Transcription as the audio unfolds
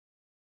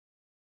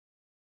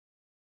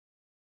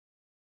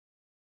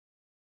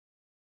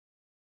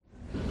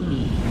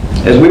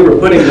As we were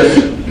putting this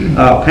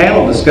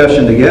panel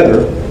discussion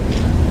together,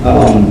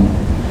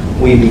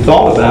 we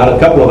thought about a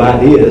couple of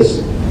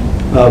ideas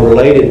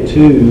related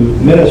to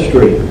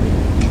ministry.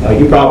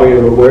 You probably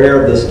are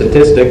aware of the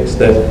statistics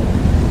that,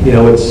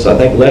 it's, I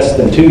think, less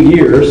than 2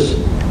 years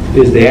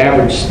is the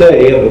average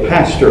stay of a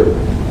pastor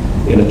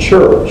in a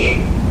church.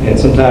 And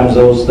sometimes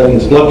those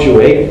things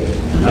fluctuate,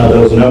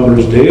 those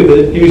numbers do, but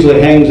it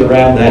usually hangs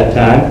around that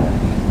time.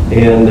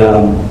 And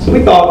so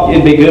we thought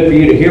it'd be good for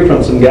you to hear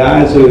from some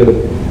guys who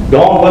have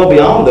gone well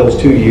beyond those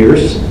 2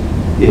 years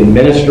in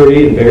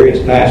ministry and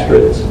various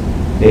pastorates,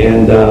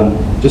 and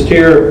just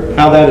hear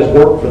how that has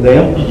worked for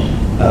them,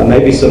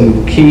 maybe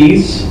some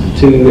keys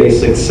to a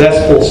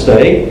successful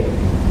stay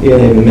in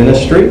a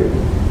ministry,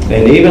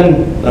 and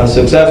even a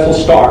successful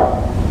start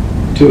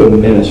to a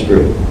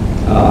ministry.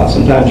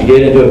 Sometimes you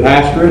get into a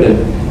pastorate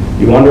and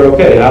you wonder,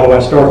 okay, how do I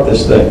start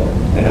this thing?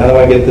 And how do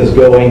I get this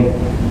going?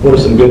 What are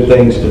some good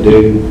things to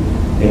do?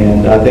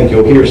 And I think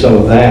you'll hear some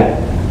of that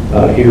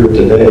here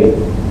today.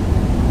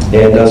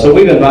 And so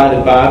we've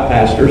invited 5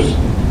 pastors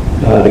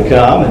to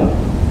come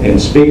and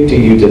speak to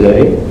you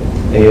today.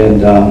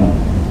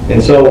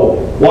 And so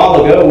a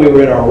while ago we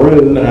were in our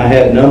room and I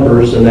had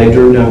numbers and they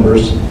drew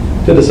numbers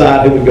to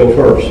decide who would go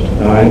first.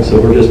 All right,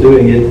 so we're just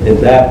doing it in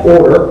that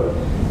order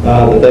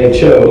that they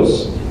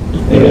chose.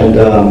 And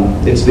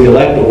it's the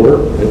elect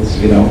order. It's,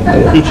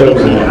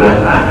 chosen order.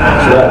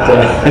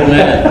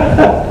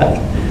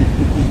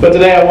 But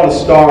today I want to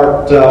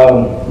start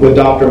with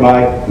Dr.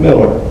 Mike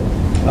Miller.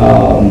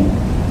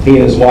 He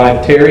and his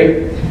wife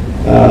Terry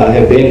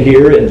have been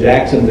here in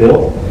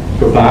Jacksonville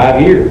for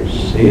 5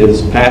 years. He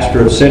is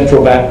pastor of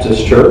Central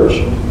Baptist Church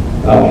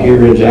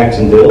here in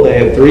Jacksonville.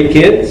 They have 3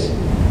 kids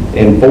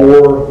and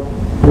 4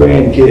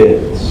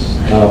 grandkids.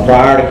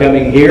 Prior to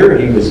coming here,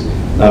 he was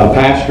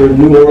pastor in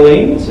New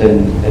Orleans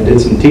and did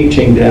some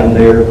teaching down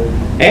there.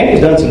 And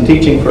he's done some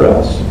teaching for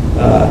us,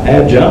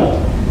 adjunct.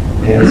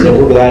 And so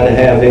we're glad to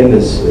have him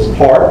as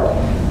part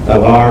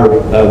of our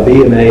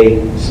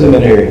BMA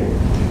seminary.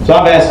 So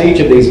I've asked each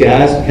of these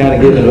guys to kind of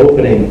give an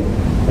opening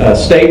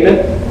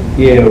statement,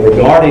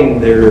 regarding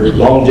their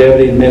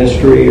longevity in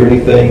ministry or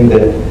anything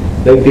that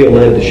they feel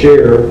led to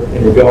share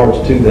in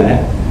regards to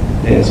that.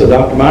 And so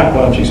Dr. Mike,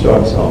 why don't you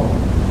start us off?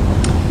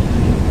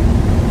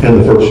 And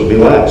the first should be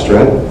last,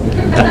 right?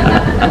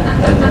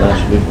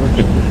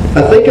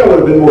 I think I would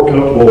have been more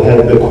comfortable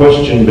had the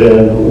question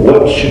been,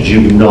 what should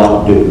you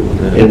not do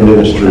in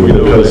ministry?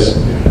 Because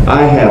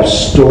I have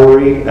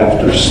story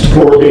after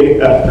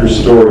story after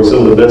story,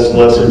 some of the best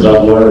lessons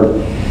I've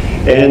learned.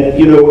 And,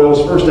 when I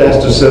was first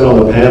asked to sit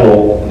on the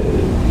panel,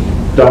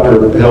 Dr.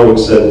 Helwig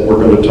said we're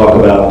going to talk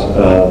about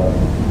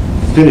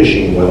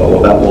finishing well,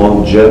 about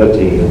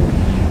longevity. And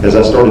as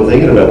I started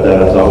thinking about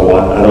that, I thought,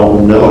 well, I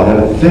don't know, I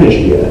haven't finished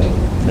yet.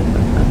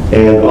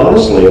 And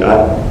honestly,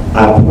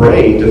 I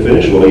prayed to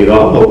finish well.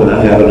 I'm hoping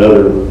I have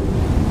another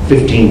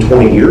 15,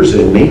 20 years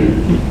in me.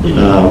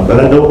 But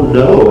I don't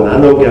know. And I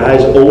know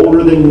guys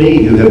older than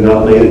me who have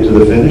not made it to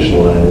the finish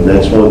line. And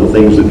that's one of the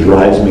things that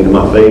drives me to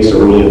my face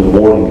early in the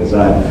morning, because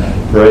I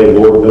pray,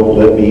 Lord, don't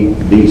let me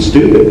be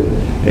stupid.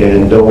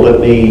 And don't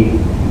let me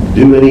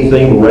do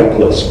anything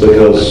reckless,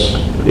 because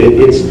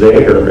it's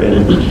there.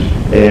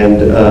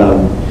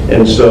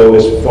 And so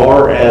as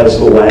far as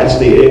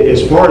lasting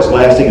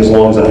as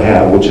long as I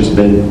have, which has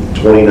been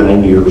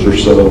 29 years or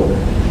so,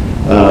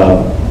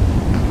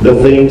 the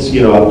things,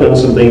 I've done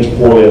some things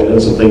poorly, I've done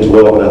some things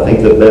well, but I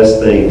think the best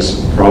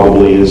things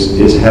probably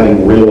is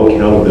having real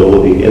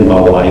accountability in my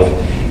life.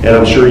 And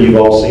I'm sure you've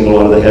all seen a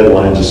lot of the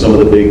headlines of some of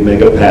the big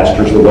mega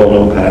pastors, the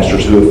well-known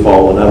pastors who have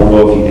fallen. I don't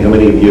know how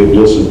many of you have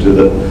listened to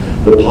the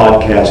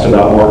podcast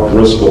about Mark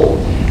Driscoll,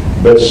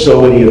 but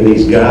so many of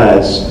these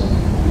guys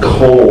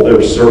cull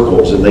their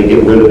circles and they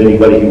get rid of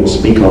anybody who will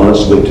speak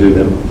honestly to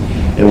them.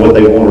 And what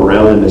they want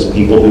around them is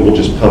people who will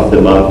just puff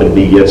them up and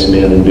be yes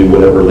men and do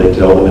whatever they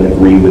tell them and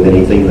agree with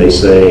anything they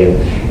say,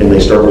 and they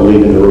start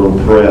believing their own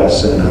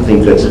press. And I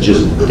think that's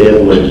just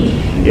deadly.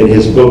 In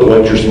his book,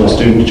 Lectures to My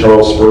Student,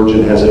 Charles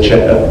Spurgeon has a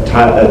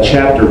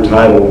chapter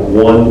titled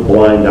One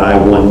Blind Eye,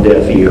 One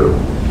Deaf Ear.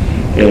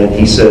 And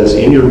he says,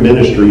 in your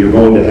ministry, you're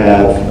going to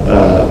have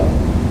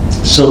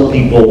some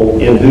people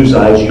in whose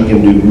eyes you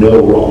can do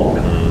no wrong.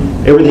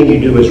 Everything you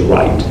do is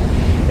right.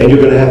 And you're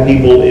going to have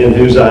people in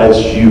whose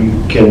eyes you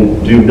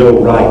can do no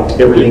right.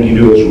 Everything you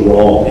do is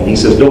wrong. And he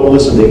says, don't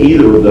listen to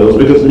either of those,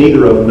 because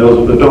neither of them knows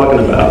what they're talking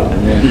about.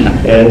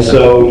 And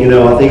so,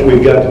 I think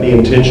we've got to be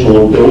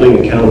intentional in building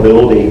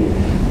accountability,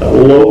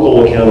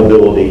 local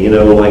accountability.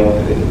 Like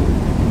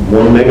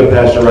one mega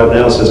pastor right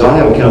now says, I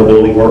have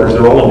accountability partners.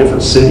 They're all in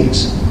different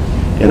cities.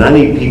 And I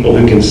need people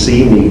who can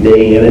see me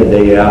day in and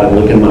day out and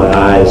look in my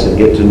eyes and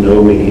get to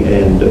know me.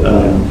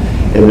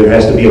 And there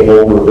has to be a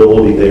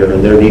vulnerability there,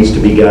 and there needs to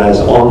be guys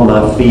on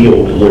my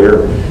field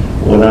where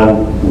when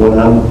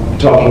I'm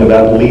talking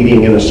about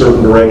leading in a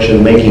certain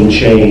direction, making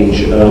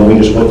change, we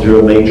just went through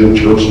a major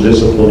church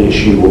discipline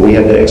issue where we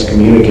had to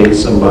excommunicate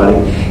somebody,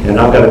 and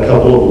I've got a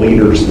couple of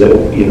leaders that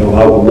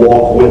I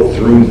walk with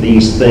through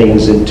these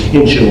things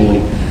intentionally,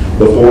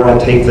 before I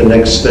take the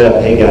next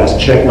step, hey guys,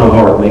 check my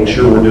heart, make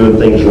sure we're doing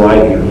things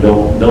right here.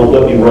 Don't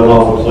let me run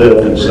off a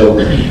cliff. And so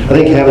I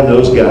think having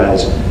those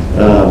guys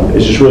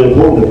is just really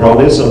important. The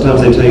problem is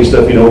sometimes they tell you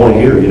stuff you don't want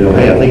to hear.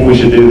 Hey, I think we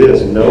should do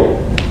this. No,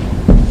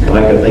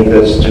 Mike, I think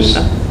that's just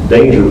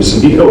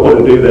dangerous. You don't want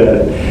to do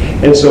that.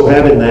 And so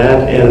having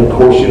that, and of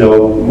course,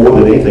 more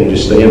than anything,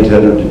 just staying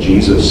tethered to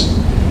Jesus.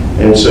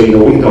 And so,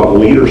 we can talk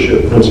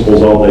leadership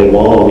principles all day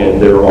long, and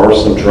there are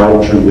some tried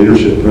and true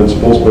leadership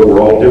principles, but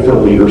we're all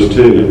different leaders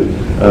too.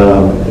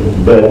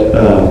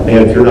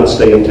 Man, if you're not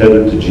staying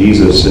tethered to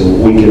Jesus,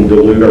 and we can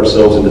delude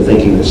ourselves into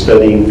thinking that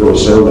studying for a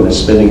sermon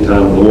is spending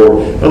time with the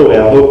Lord. By the way,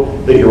 I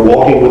hope that you're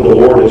walking with the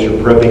Lord as you're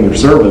prepping your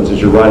sermons, as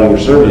you're writing your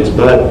sermons,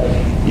 but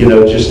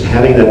just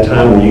having that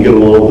time where you get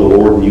along with the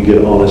Lord and you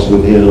get honest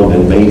with Him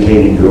and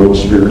maintaining your own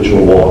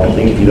spiritual walk. I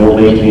think if you don't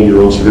maintain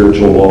your own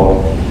spiritual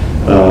walk,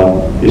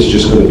 it's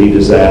just going to be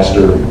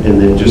disaster. And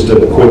then just a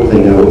quick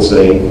thing I would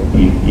say,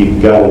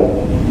 you've got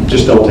to,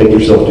 just don't take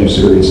yourself too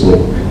seriously.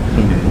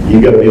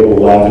 You've got to be able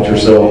to laugh at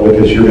yourself,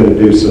 because you're going to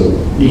do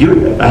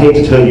I hate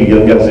to tell you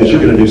young guys this,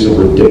 you're going to do some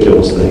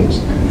ridiculous things.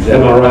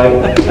 Am I right?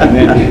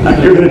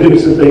 You're going to do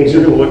some things,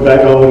 you're going to look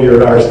back on when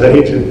you're at our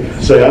stage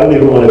and say, I don't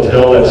even want to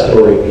tell that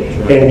story.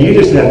 And you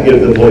just have to get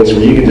to the place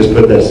where you can just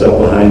put that stuff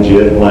behind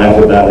you and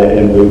laugh about it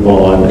and move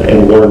on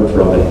and learn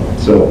from it.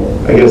 So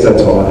I guess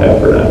that's all I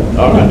have for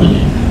now. All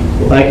right.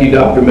 Well, thank you,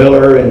 Dr.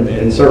 Miller,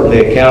 and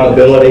certainly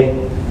accountability,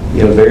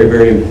 very,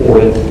 very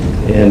important.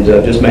 And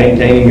just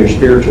maintaining your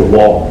spiritual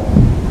walk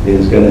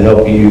is going to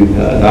help you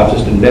not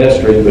just in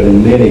ministry, but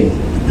in many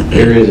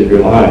areas of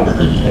your life.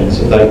 And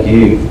so thank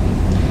you.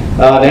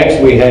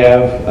 Next we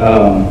have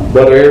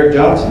Brother Eric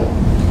Johnson,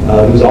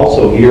 who's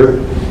also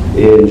here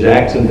in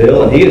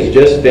Jacksonville, and he is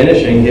just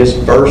finishing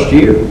his first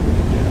year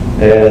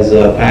as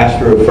a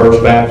pastor of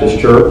First Baptist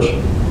Church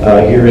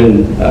here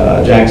in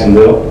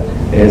Jacksonville.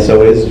 And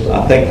so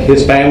I think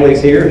his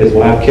family's here, his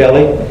wife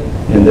Kelly,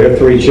 and their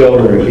 3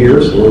 children are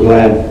here, so we're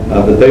glad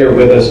that they are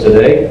with us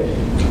today.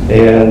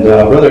 And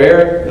Brother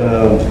Eric,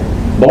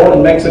 born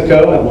in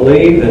Mexico, I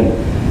believe,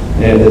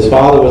 and his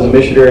father was a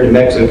missionary to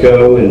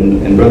Mexico,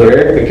 and Brother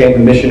Eric became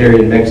a missionary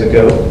in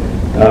Mexico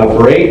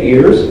for 8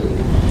 years,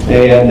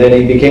 and then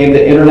he became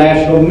the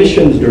International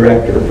Missions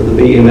Director for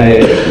the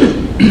BMA,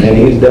 and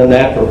he's done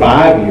that for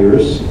 5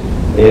 years,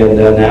 and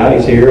now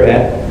he's here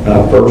at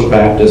First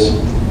Baptist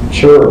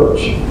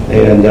Church.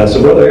 And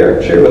so Brother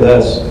Eric, share with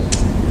us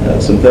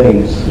some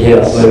things.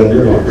 Yes.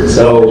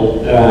 So,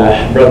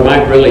 Brother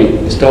Mike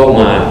really stole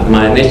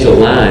my initial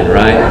line,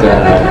 right?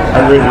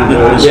 I'm ready to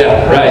know.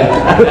 Yeah, right.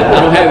 I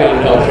don't have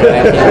any notes,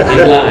 right?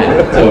 He's lying.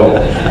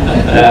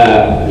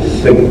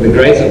 So, the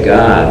grace of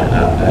God,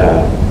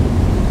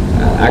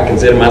 I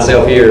consider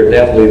myself here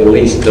definitely the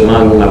least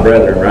among my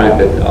brethren, right?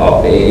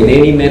 But in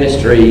any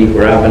ministry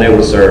where I've been able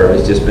to serve,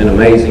 it's just been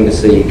amazing to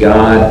see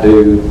God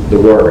do the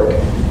work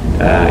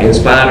in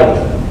spite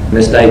of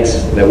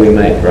mistakes that we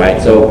make,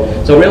 right? So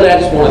really I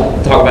just want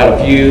to talk about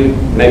a few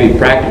maybe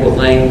practical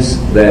things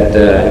that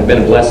have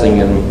been a blessing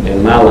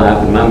in my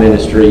life, in my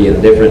ministry, and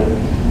the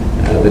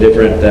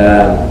different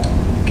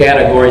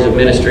categories of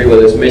ministry,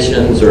 whether it's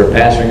missions or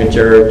pastoring a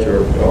church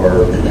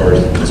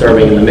or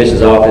serving in the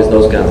missions office,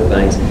 those kinds of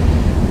things.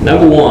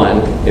 Number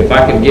one, if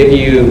I could give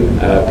you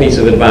a piece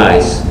of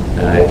advice,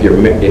 if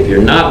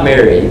you're not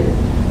married,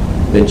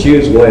 then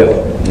choose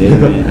well.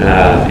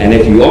 And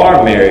if you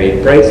are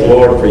married, praise the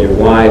Lord for your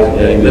wife.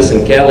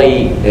 Listen,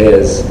 Kelly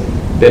has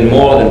been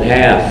more than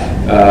half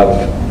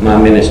of my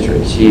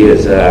ministry. She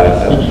is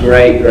a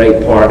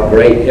great part,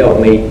 great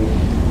helpmeet,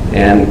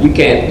 and you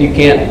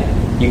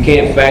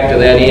can't factor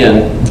that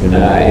in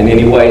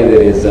any way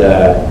that is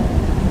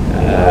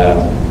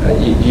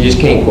you just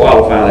can't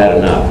qualify that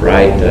enough,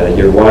 right?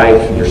 Your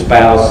wife, your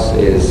spouse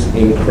is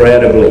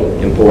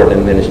incredibly important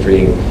in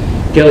ministry.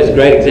 Kelly's a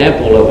great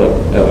example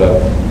of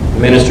a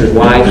minister's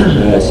wife.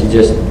 She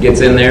just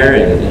gets in there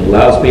and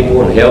loves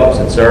people and helps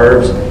and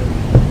serves.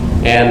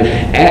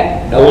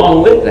 And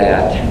along with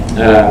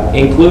that,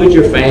 include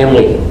your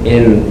family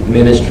in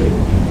ministry.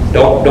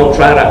 Don't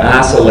try to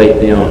isolate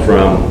them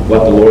from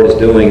what the Lord is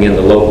doing in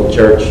the local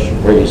church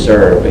where you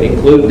serve. But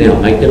include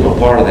them, make them a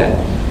part of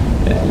that.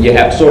 You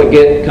have to sort of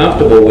get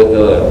comfortable with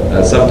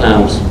the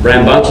sometimes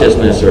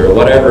rambunctiousness or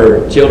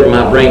whatever children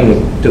might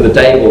bring to the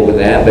table with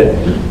that, but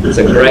it's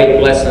a great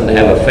blessing to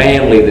have a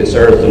family that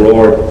serves the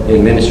Lord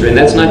in ministry. And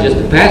that's not just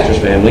the pastor's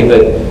family,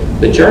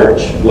 but the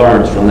church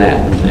learns from that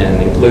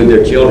and include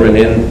their children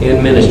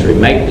in ministry.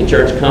 Make the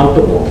church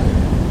comfortable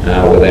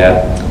with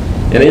that.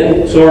 And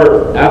then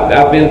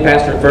I've been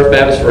pastor at First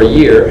Baptist for a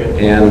year,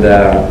 and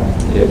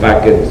if I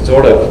could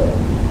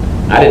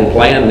I didn't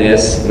plan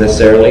this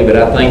necessarily, but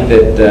I think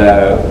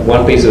that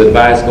one piece of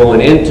advice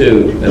going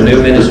into a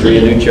new ministry,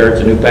 a new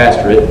church, a new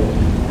pastorate,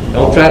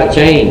 don't try to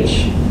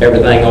change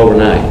everything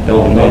overnight.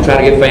 Don't try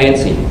to get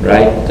fancy,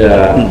 right?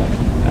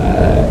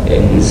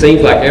 It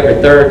seems like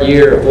every third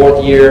year or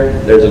fourth year,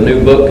 there's a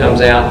new book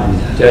comes out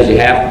that tells you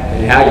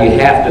how you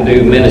have to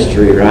do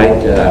ministry, right?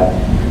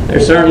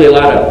 There's certainly a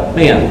lot of,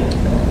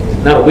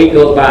 not a week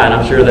goes by, and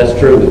I'm sure that's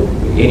true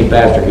any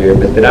pastor here,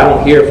 but that I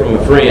don't hear from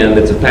a friend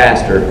that's a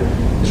pastor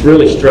that's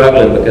really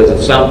struggling because of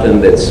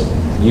something that's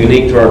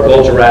unique to our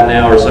culture right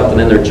now, or something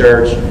in their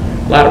church.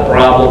 A lot of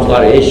problems, a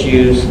lot of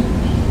issues.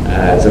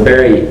 It's a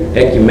very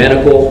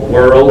ecumenical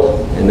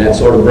world, and that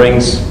sort of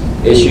brings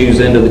issues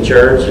into the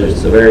church.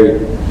 It's a very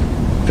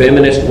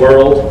feminist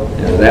world,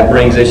 and that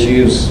brings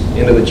issues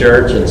into the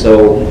church. And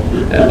so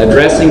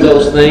addressing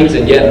those things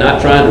and yet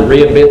not trying to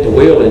reinvent the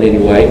wheel in any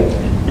way,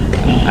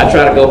 I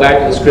try to go back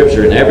to the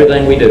Scripture in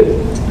everything we do.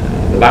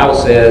 The Bible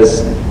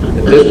says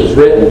that this was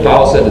written,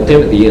 Paul said to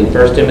Timothy in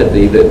 1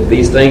 Timothy, that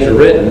these things are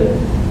written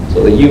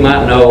so that you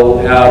might know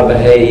how to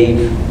behave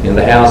in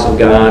the house of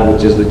God,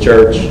 which is the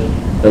church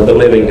of the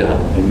living God.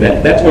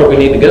 That's where we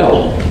need to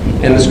go.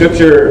 And the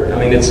Scripture, I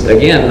mean, it's,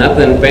 again,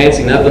 nothing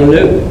fancy, nothing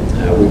new.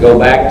 We go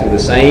back to the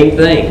same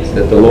things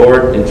that the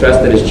Lord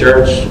entrusted His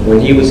church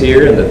when He was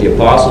here and that the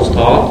apostles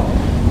taught.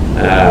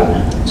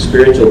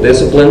 Spiritual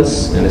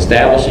disciplines and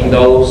establishing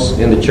those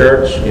in the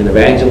church, in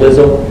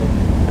evangelism,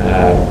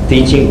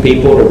 teaching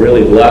people to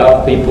really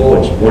love people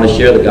and want to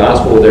share the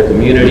gospel with their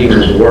community and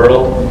with the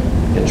world,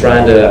 and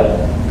trying to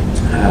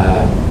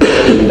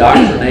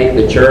indoctrinate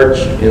the church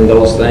in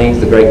those things,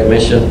 the Great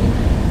Commission.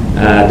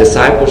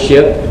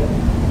 Discipleship,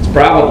 it's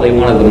probably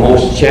one of the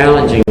most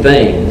challenging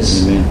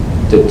things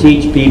to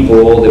teach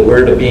people that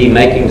we're to be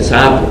making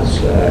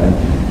disciples.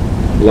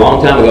 A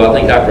long time ago, I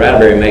think Dr.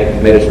 Atterbury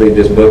made us read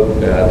this book,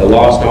 The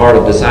Lost Art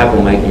of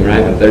Disciple Making,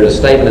 right? But there's a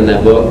statement in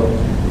that book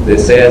that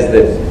says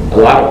that a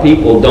lot of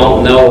people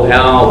don't know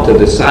how to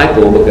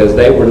disciple because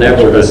they were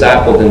never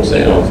discipled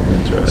themselves.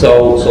 Right.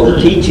 So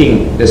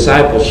teaching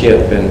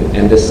discipleship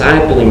and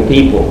discipling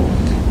people,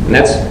 and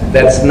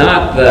that's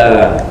not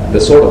the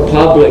sort of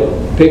public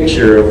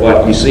picture of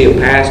what you see a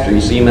pastor.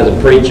 You see him as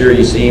a preacher,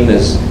 you see him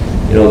as,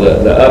 you know,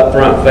 the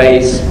upfront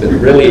face, but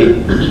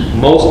really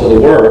most of the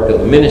work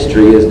of the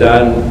ministry is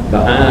done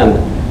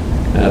behind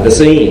the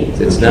scenes.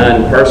 It's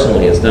done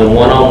personally. It's done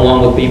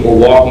one-on-one with people,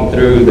 walking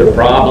through their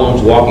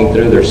problems, walking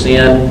through their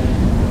sin,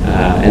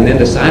 and then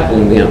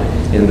discipling them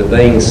in the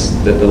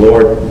things that the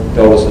Lord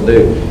told us to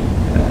do.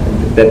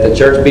 That the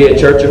church be a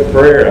church of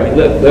prayer. I mean,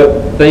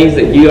 look, things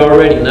that you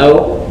already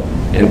know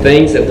and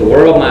things that the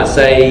world might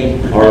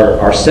say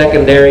are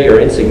secondary or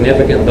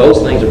insignificant,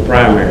 those things are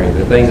primary.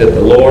 The things that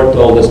the Lord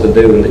told us to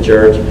do in the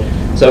church.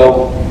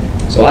 So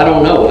I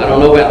don't know. I don't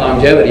know about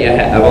longevity.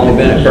 I've only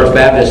been at First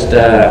Baptist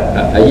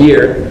a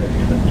year,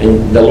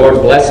 and the Lord's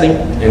blessing,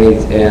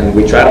 and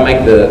we try to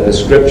make the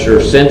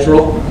Scripture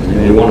central,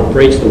 and we want to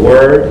preach the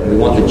Word, and we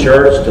want the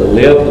church to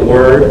live the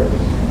Word,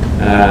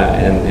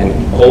 and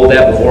hold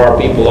that before our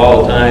people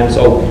all the time.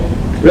 So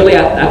really,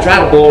 I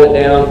try to boil it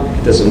down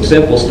to some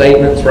simple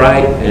statements,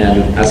 right?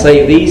 And I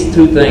say these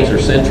two things are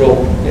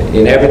central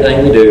in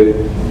everything we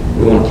do.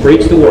 We want to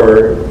preach the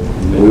Word,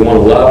 and we want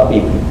to love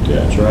people.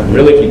 Yeah, that's right.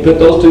 Really, if you put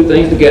those two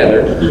things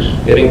together,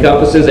 it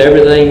encompasses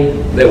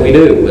everything that we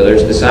do, whether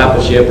it's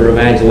discipleship or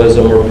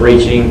evangelism or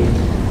preaching,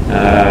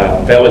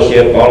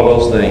 fellowship, all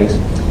of those things.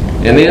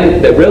 And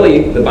then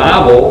really, the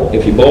Bible,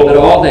 if you boil it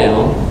all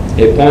down,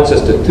 it points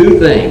us to two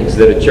things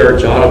that a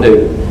church ought to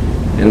do.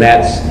 And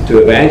that's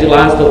to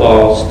evangelize the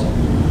lost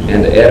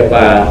and to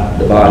edify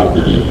the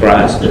body of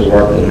Christ through the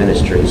work of the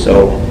ministry.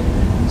 So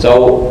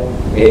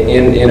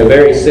in a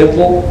very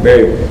simple,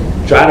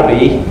 try to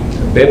be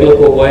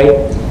biblical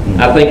way,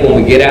 I think when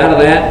we get out of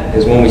that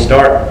is when we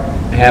start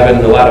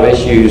having a lot of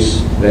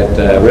issues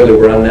that really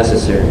were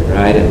unnecessary,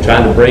 right? And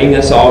trying to bring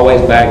us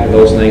always back to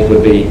those things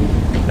would be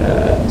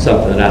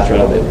something that I try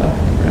to live by.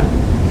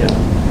 Right?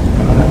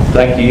 Yeah.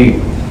 Thank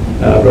you,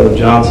 Brother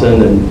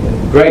Johnson,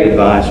 and great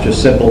advice.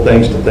 Just simple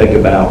things to think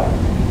about.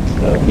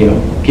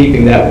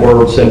 Keeping that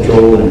word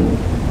central and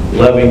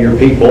loving your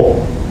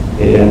people,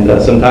 and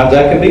sometimes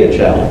that can be a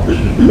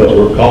challenge. But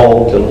we're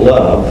called to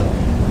love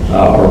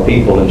our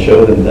people and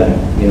show them that,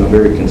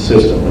 very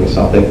consistently.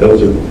 So I think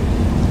those are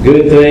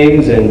good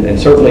things, and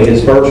certainly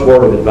his first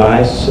word of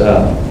advice: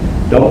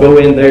 don't go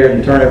in there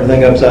and turn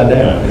everything upside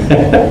down.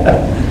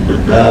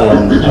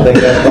 I think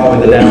that's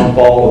probably the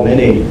downfall of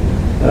many,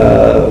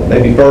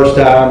 maybe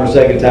first-time or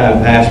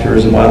second-time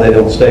pastors, and why they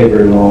don't stay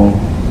very long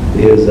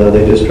is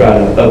they just try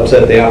to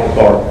upset the apple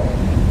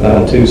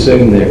cart too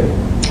soon there.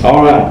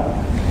 All right.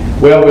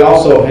 Well, we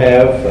also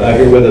have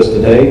here with us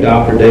today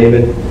Dr.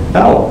 David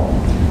Powell,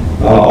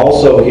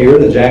 also here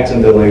in the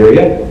Jacksonville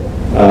area.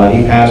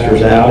 He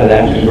pastors out at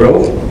Afton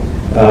Grove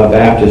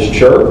Baptist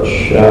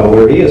Church,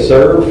 where he has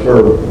served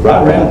for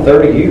right around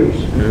 30 years.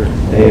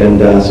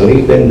 And so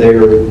he's been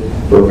there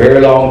for a very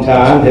long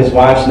time. His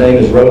wife's name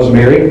is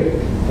Rosemary.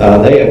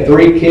 They have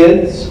 3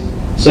 kids,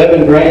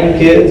 7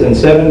 grandkids, and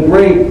 7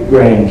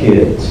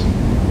 great-grandkids.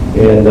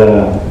 And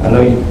I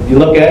know you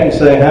look at him and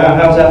say,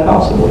 how's that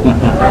possible?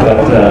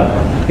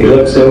 But he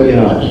looks so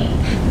young.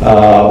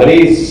 But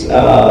he's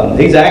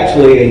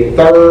actually a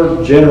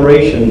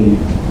 3rd-generation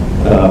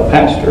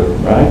pastor,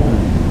 right?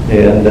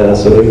 And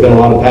so there's been a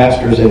lot of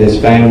pastors in his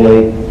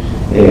family,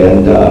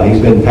 and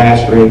he's been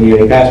pastoring. He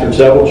pastored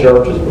several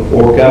churches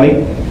before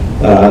coming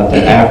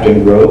to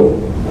Afton Grove,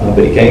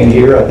 but he came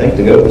here, I think,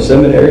 to go to the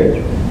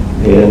seminary,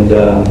 and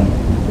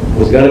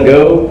was going to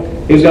go.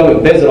 He was going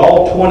to visit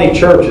all 20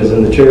 churches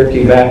in the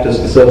Cherokee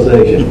Baptist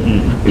Association.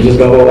 He was just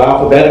going to go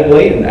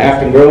alphabetically, and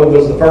Afton Grove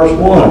was the first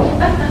one.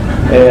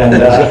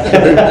 And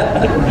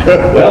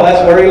well,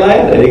 that's where he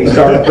landed. He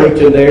started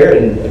preaching there,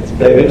 and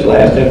they eventually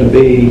asked him to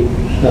be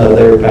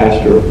their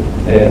pastor.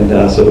 And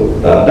so,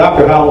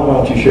 Dr. Howland, why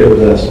don't you share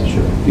with us a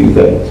few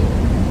things?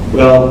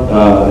 Well,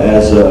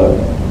 as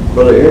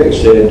Brother Eric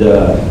said,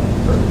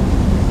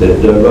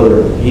 that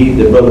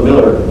Brother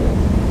Miller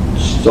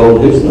stole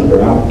his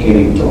thunder. I can't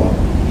even talk.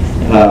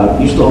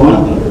 You stole my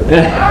thunder.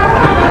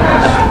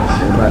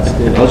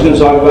 I was going to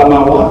talk about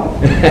my wife.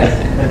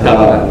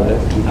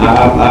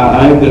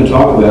 I am going to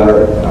talk about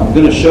her. I'm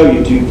going to show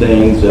you two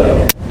things.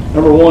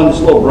 Number one,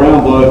 this little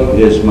brown book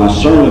is my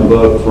sermon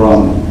book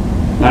from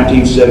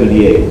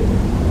 1978.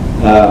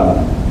 I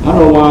don't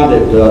know why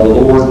that the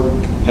Lord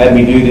had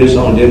me do this.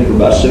 I only did it for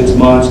about 6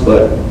 months,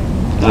 but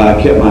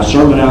I kept my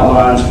sermon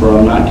outlines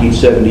from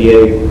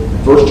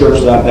 1978, first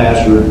church that I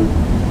pastored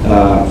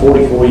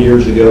 44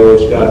 years ago.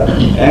 It's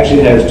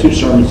actually has 2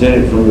 sermons in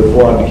it from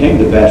before I became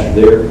the pastor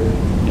there,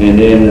 and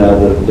then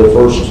the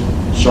first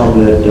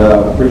sermon that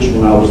I preached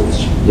when I was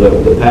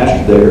the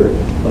pastor there.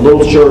 A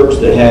little church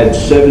that had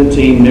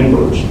 17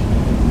 members,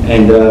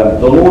 and the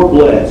Lord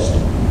blessed.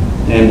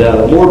 And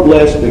the Lord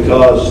blessed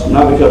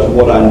not because of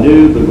what I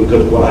knew, but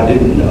because of what I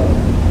didn't know.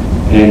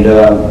 And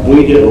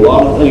we did a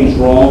lot of things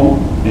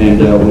wrong, and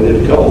we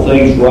did a couple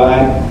things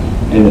right.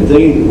 And the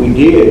thing that we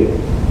did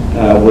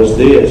was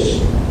this.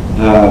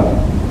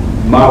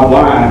 My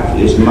wife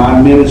is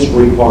my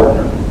ministry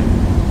partner.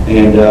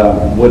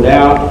 And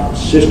without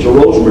Sister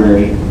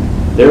Rosemary,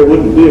 there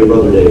wouldn't be a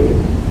Brother David.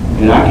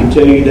 And I can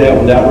tell you that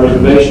without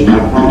reservation.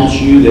 I promise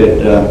you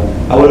that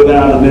I would have been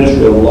out of the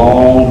ministry a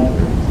long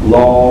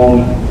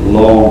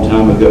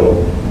time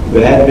ago if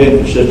it hadn't been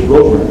for Sister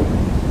Rosemary.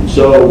 And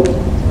so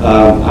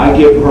I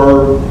give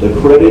her the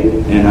credit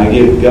and I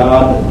give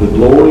God the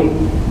glory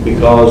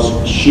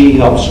because she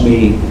helps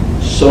me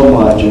so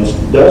much and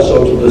does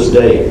so to this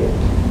day.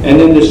 And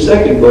then the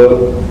second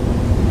book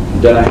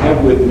that I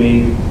have with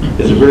me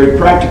is a very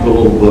practical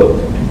little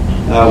book.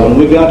 When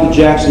we got to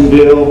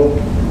Jacksonville,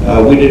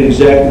 we did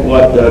exactly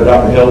what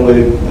Dr.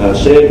 Helwig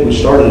said. We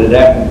started at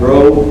Afton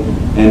Grove,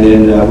 and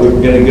then we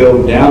were going to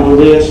go down the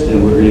list,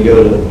 and we were going to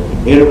go to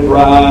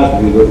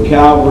Enterprise, we were going to go to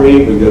Calvary,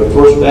 we were going to go to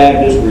First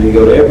Baptist, we were going to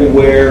go to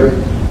everywhere,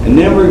 and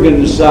then we were going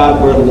to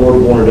decide where the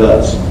Lord wanted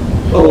us.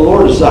 Well, the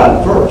Lord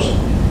decided first.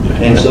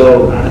 And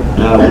so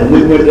when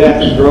we went to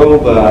Afton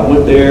Grove, I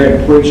went there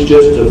and preached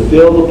just to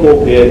fill the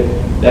pulpit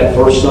that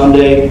first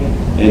Sunday,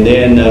 and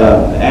then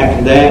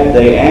after that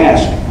they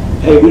asked,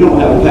 hey, we don't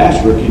have a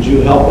pastor, could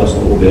you help us a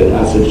little bit? And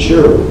I said,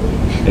 sure.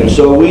 And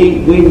so we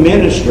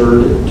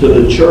ministered to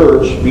the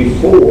church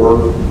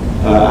before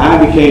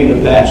I became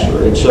the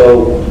pastor. And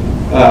so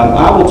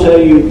I will tell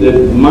you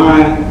that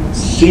my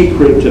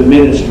secret to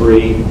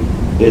ministry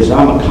is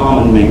I'm a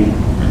common man.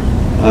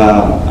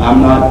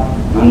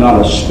 I'm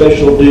not a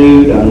special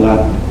dude. I'm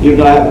not, even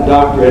though I have a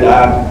doctorate,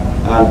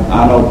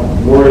 I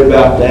don't worry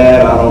about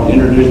that. I don't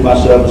introduce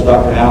myself as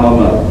Dr. Hallam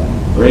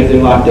or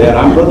anything like that.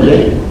 I'm Brother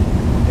David.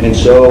 And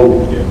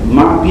so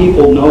my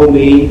people know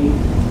me,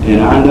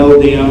 and I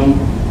know them.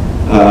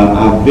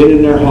 I've been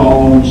in their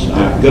homes.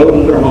 I go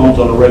to their homes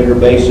on a regular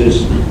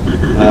basis.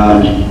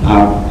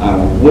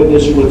 I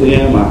witness with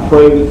them. I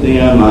pray with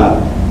them.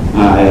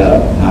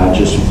 I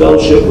just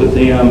fellowship with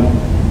them.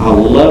 I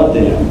love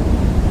them.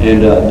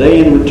 And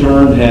they in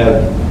return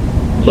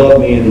have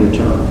loved me in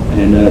return.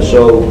 And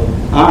so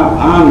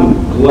I'm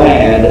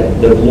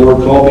glad that the Lord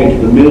called me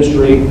into the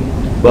ministry,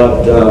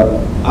 but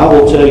I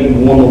will tell you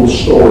one little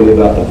story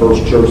about the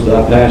first church that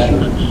I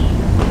pastored.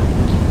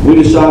 We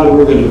decided we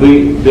were going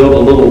to build a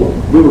little,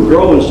 we were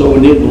growing, so we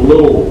needed a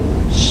little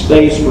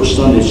space for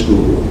Sunday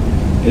school.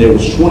 And it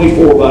was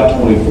 24 by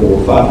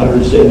 24,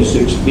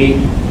 576 feet.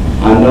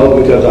 I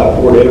know because I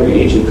poured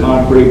every inch of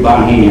concrete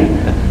by hand.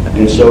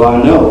 And so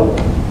I know.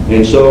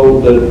 And so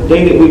the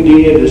thing that we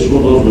did is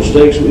one of those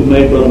mistakes we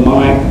made, Brother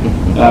Mike.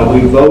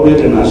 We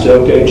voted, and I said,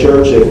 okay,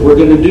 church, if we're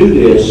going to do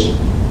this,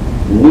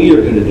 we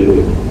are going to do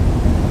it.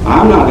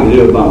 I'm not going to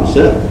do it by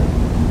myself.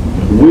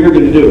 We're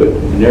going to do it.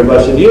 And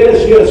everybody said,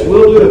 yes,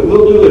 we'll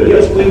do it,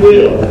 yes, we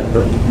will.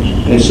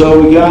 And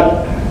so we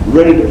got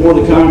ready to pour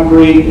the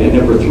concrete, and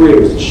there were 3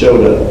 of us that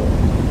showed up.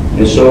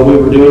 And so we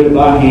were doing it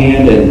by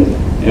hand, and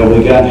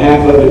we got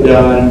half of it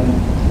done.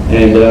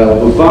 And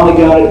we finally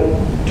got it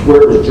to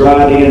where it was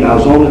dried in. I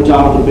was on the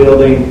top of the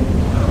building,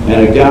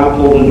 and a guy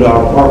pulled into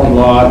our parking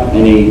lot,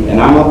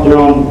 and I'm up there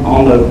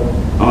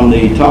on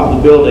the top of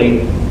the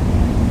building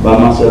by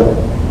myself,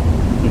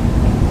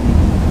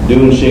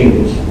 doing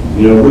shingles,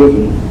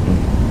 roofing.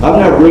 I've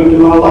never roofed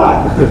in my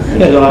life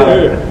until I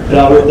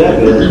roofed that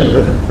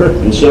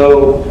building. And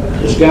so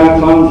this guy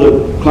climbs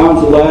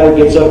the ladder,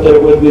 gets up there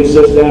with me,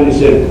 sits down, and he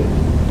said,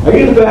 are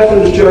you the pastor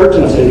of this church?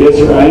 And I said, yes,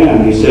 sir, I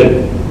am. He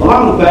said, well,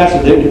 I'm the pastor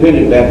of the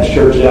Independent Baptist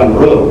Church down the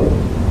road.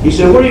 He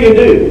said, what are you going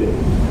to do?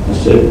 I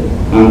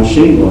said, I'm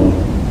shingling.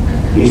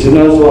 He said,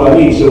 no, that's what I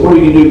mean. He said, what are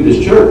you going to do with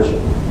this church?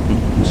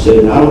 I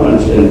said, I don't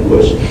understand the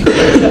question.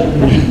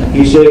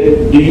 He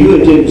said, do you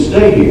intend to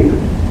stay here?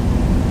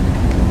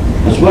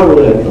 That's what I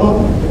really had thought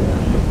about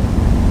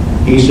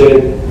that. He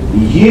said,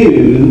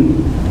 you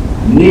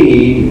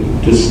need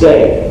to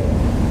stay.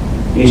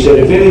 He said,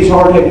 if any of these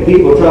hard-headed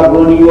people try to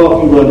run you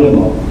off, you run them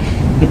off.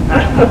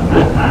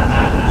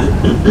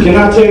 Can I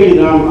tell you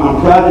that I'm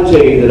proud to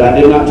tell you that I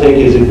did not take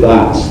his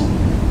advice.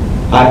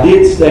 I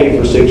did stay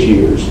for 6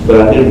 years,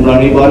 but I didn't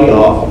run anybody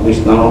off, at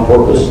least not on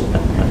purpose.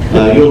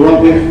 You'll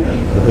run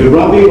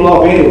people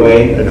off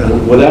anyway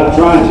without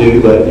trying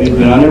to, but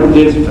I never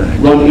did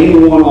run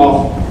anyone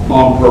off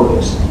on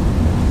purpose.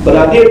 But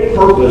I did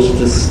purpose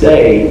to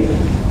stay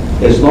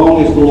as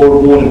long as the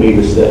Lord wanted me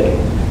to stay.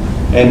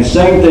 And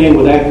same thing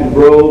with Acton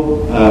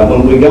Grove.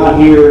 When we got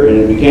here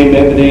and it became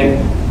evident,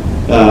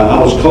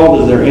 I was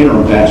called as their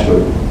interim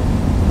pastor.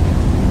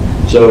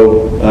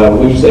 So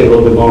we stayed a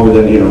little bit longer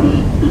than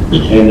interim.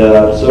 And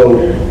so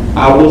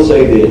I will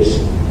say this.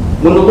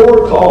 When the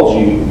Lord calls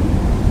you,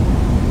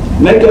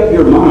 make up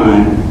your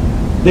mind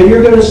that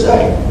you're going to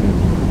stay.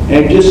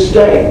 And just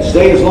stay.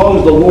 Stay as long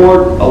as the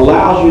Lord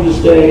allows you to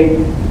stay.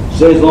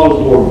 Stay as long as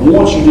the Lord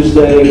wants you to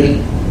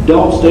stay.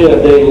 Don't stay a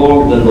day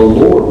longer than the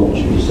Lord wants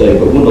you to stay.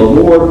 But when the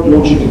Lord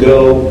wants you to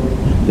go,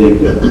 then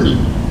go.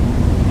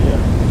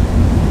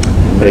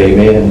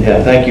 Amen.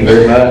 Yeah, thank you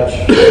very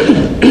much,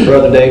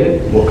 Brother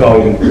David. We'll call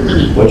you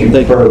what you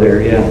prefer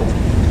there, yeah.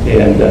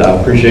 And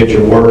appreciate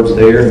your words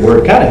there.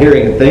 We're kind of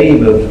hearing a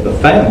theme of the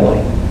family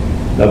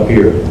up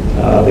here.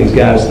 These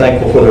guys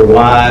thankful for their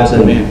wives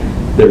and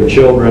their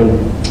children.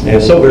 And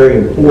it's so very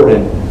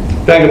important.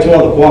 In fact, it's one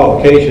of the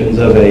qualifications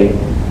of a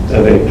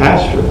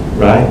pastor,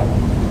 right?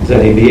 Is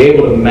that he be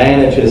able to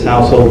manage his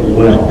household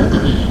well.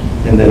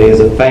 And that he has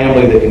a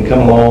family that can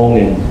come along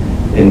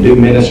and do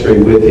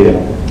ministry with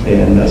him.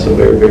 And that's so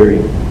very,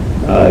 very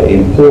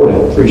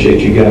important.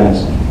 Appreciate you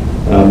guys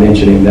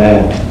mentioning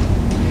that.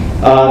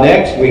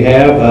 Next, we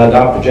have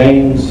Dr.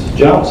 James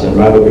Johnson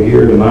right over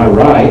here to my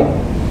right.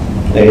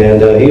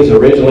 And he's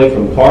originally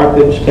from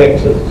Carthage,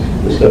 Texas,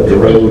 just up the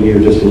road here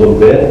just a little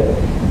bit.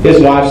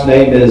 His wife's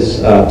name is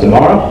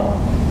Tamara,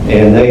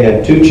 and they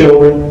have 2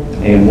 children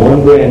and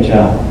 1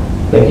 grandchild. I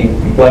think you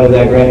played with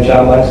that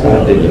grandchild last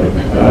night, didn't you?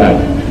 All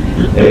right.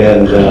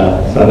 And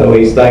so I know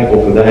he's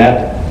thankful for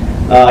that.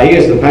 He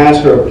is the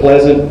pastor of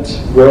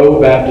Pleasant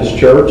Grove Baptist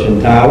Church in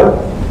Tyler,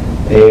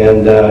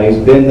 and he's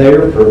been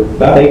there for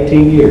about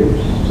 18 years.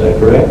 Is that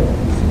correct?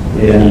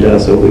 And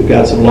so we've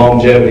got some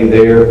longevity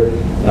there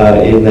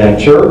in that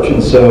church.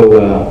 And so,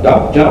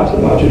 Dr.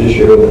 Johnson, why don't you just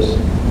share with us?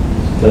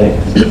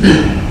 Thanks.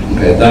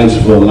 Okay, thanks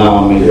for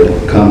allowing me to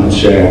come and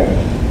share.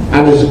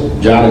 I just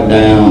jotted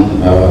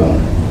down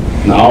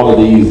all of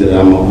these that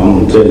I'm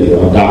going to tell you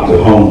are Dr.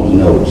 Holmes'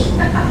 notes.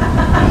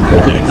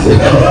 Okay.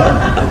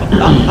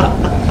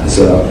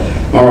 So,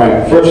 all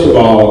right, first of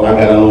all, I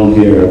got on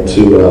here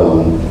to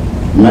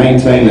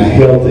maintain a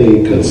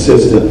healthy,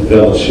 consistent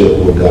fellowship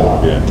with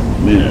God. Yeah.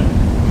 Amen.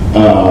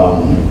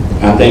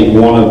 I think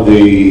one of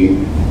the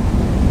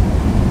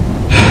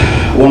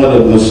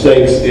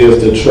mistakes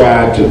is to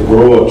try to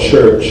grow a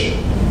church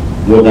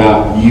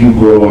without you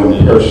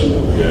growing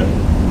personally. Yeah.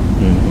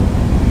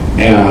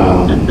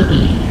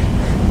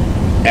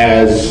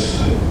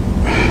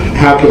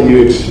 How can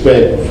you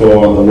expect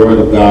for the Word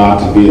of God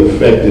to be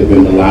effective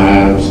in the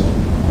lives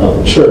of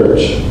the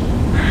church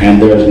and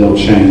there's no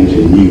change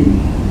in you?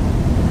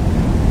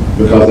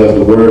 Because as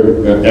the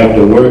Word of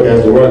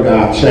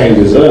God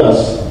changes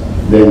us,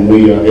 then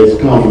it's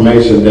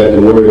confirmation that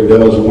the Word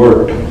does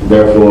work.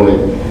 Therefore,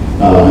 it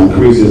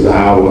increases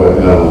our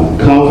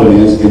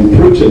confidence in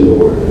preaching the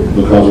Word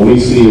because we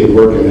see it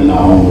working in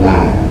our own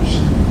lives.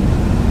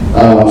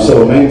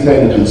 So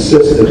maintain a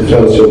consistent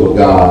fellowship with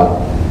God.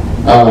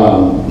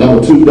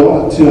 Number 2,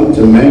 don't attempt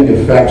to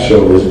manufacture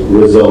the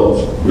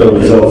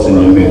results in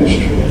your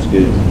ministry. That's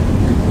good.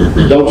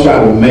 Don't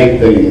try to make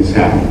things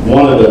happen.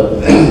 One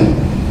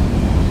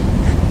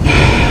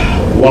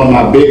of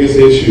my biggest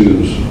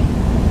issues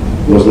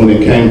was when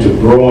it came to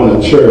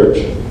growing a church.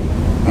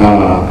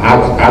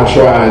 I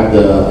tried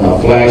the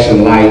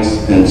flashing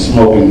lights and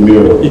smoking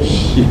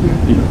mirrors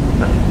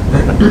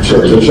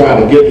to try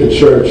to get the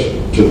church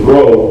to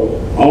grow,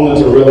 only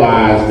to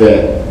realize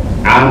that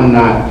I'm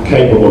not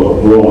capable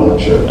of growing a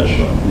church.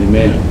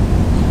 Amen.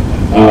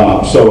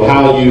 So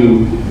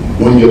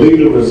when you leave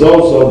the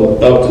results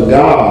up to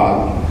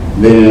God,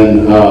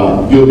 then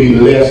you'll be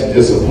less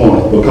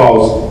disappointed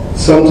because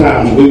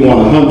sometimes we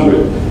want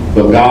 100,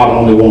 but God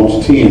only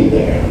wants 10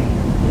 there.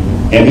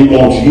 And He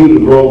wants you to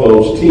grow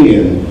those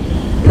 10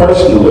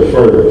 personally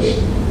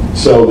first,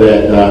 so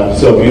that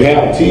so if you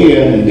have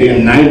 10 and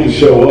then 90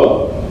 show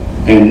up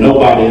and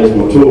nobody is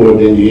mature,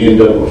 then you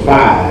end up with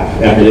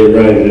 5 after they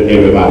rated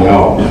everybody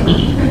off.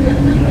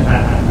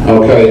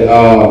 Okay,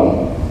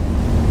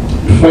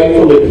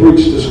 faithfully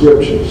preach the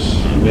scriptures.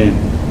 Amen.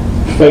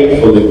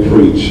 Faithfully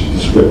preach the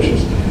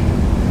scriptures.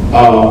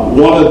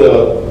 One of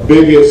the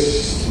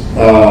biggest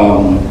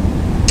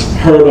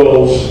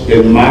hurdles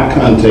in my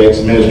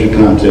context, ministry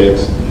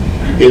context,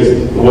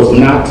 was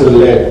not to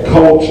let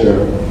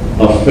culture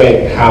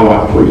affect how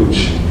I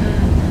preach.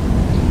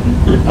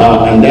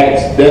 And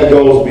that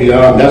goes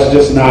beyond, that's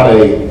just not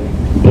a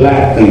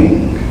black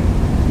thing.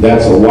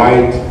 That's a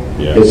white,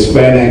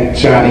 Hispanic,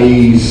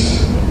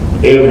 Chinese,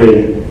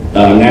 every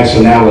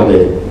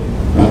nationality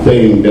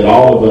thing that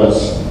all of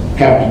us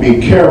have to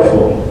be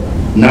careful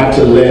not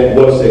to let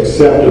what's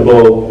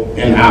acceptable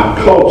in our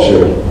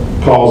culture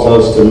cause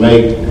us to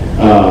make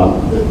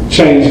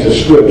change the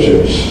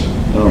scriptures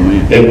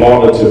in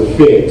order to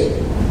fit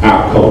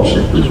our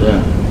culture.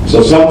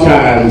 So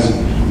sometimes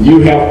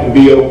you have to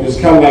be, it's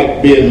kind of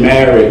like being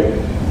married.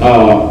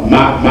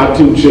 My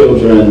two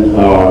children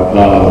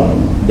are,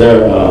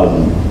 they're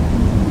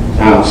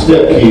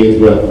step-kids,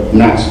 but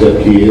not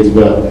step-kids,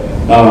 but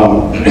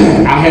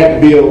I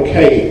had to be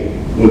okay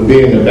with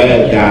being the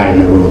bad guy in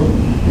the room.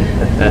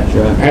 That's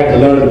right. I had to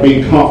learn to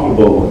be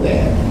comfortable with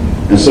that.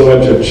 And so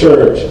at your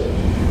church,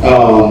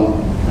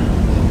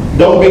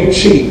 don't be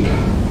cheap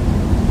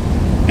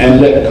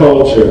and let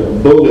culture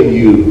bully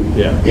you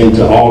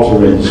into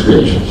altering the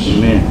scriptures.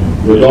 Amen.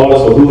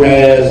 Regardless of who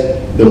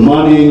has the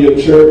money in your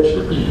church,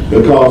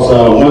 because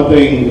one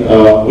thing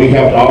we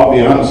have to all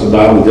be honest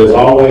about is there's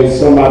always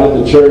somebody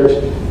in the church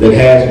that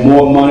has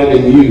more money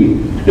than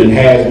you, and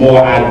has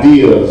more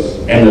ideas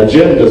and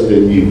agendas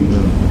than you,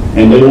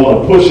 and they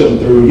want to push them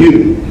through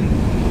you.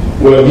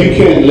 Well, you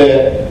can't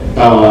let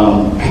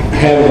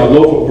having a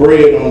loaf of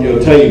bread on your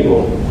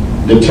table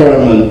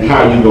determine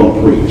how you're going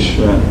to preach.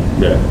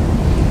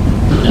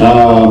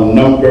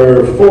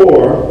 Number 4,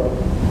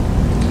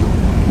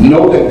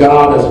 know that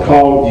God has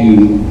called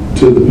you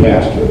to the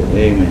pastor.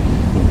 Amen.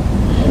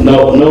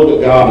 Know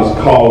that God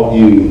has called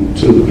you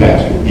to the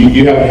pastor.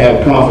 You have to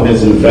have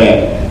confidence in the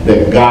fact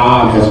that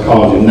God has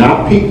called you.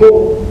 Not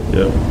people,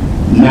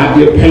 not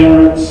your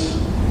parents,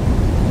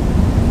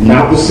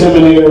 not the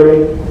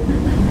seminary.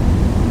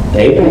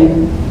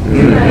 Amen.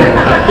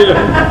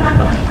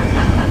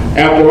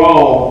 After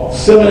all,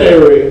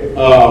 seminary,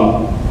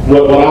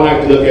 what I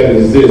like to look at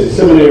is this.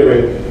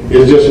 Seminary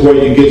is just where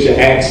you get your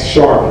axe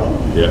sharpened.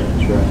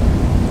 That's right.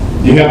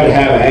 You have to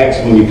have an axe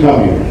when you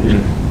come here.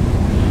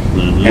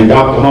 And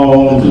Dr.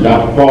 Holmes and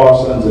Dr.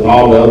 Parsons and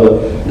all the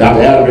other,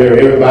 Dr.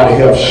 Atterbury, everybody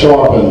helps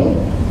sharpen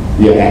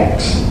your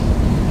axe.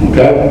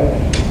 Okay?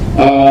 I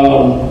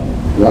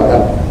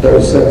got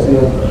 30 seconds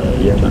left?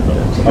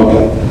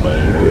 Okay.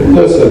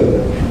 Listen,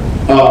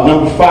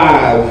 number 5,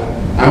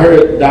 I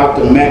heard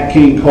Dr. Matt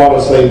King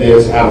Carter say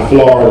this out of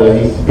Florida.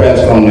 He's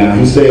passed on now.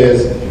 He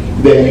says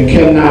that you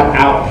cannot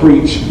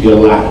out-preach your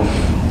life.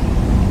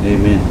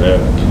 Amen.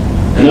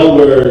 In other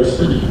words,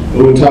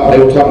 they were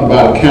talking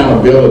about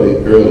accountability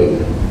earlier.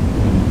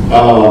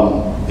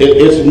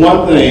 It's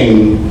one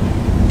thing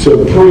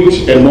to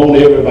preach and want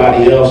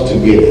everybody else to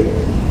get it,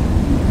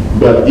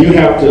 but you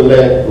have to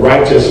let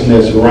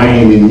righteousness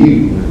reign in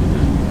you.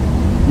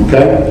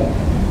 Okay?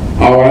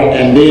 All right,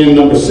 and then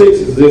number 6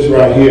 is this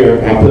right here.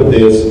 I put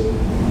this: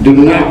 do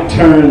not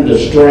turn the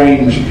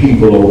strange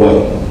people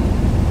away.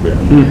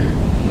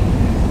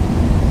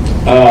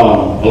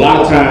 A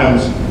lot of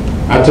times,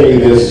 I tell you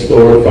this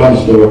story, funny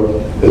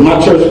story. As my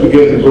church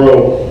began to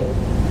grow,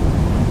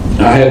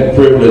 I had the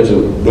privilege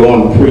of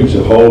going to preach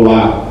a whole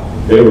lot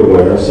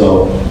everywhere.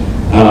 So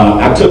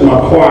I took my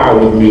choir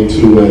with me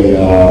to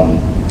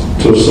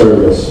a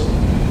service.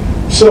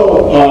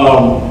 So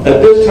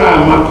at this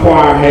time, my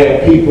choir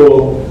had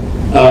people.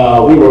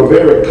 We were a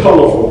very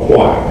colorful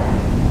choir.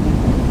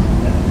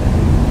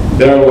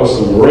 There was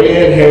some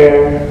red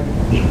hair,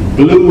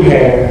 blue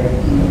hair,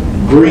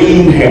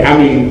 green hair. I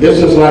mean,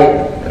 this is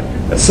like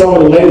some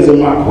of the ladies in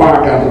my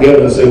choir got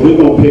together and said, we're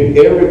going to pick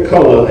every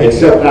color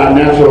except our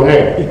natural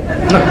hair.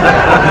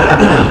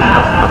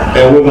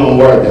 And we're going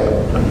to wear that.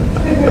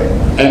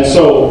 And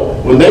so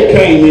when they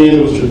came in,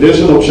 it was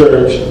traditional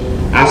church.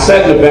 I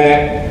sat in the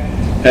back,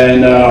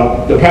 and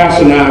the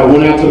pastor and I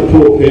went out to the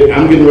pulpit.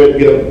 I'm getting ready to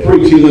get up and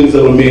preach. He leans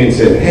over to me and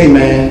said, hey,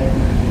 man.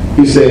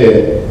 He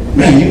said,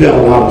 man, you got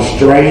a lot of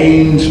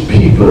strange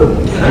people.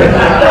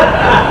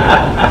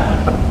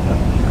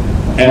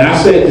 And I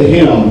said to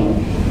him,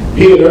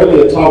 he had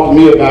earlier talked to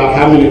me about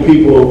how many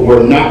people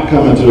were not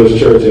coming to his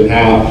church and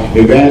how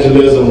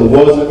evangelism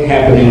wasn't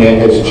happening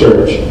at his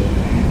church.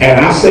 And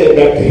I said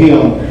back to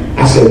him,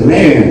 I said,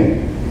 man,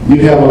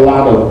 you have a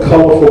lot of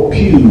colorful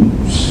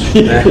pews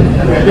in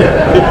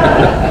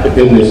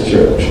this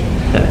church.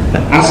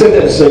 I said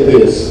that to say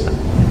this: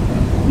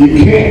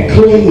 you can't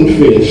clean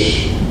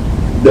fish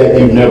that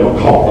you've never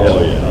caught.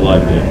 Hell yeah, I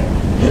like that.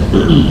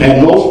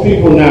 And most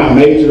people now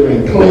major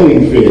in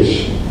cleaning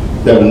fish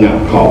that are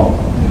not caught.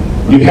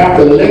 You have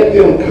to let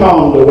them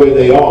come the way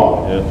they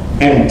are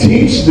and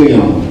teach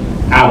them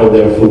out of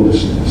their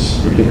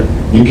foolishness.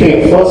 You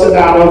can't fuss it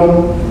out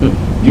of them.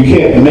 You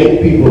can't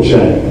make people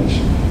change.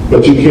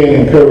 But you can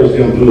encourage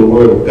them through the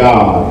Word of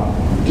God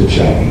to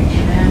change.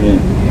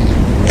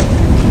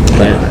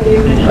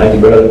 Thank you,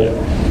 brother.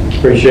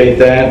 Appreciate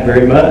that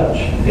very much.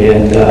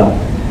 And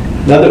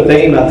another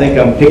theme I think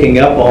I'm picking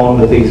up on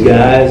with these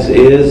guys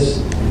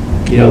is,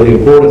 the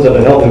importance of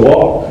a healthy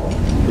walk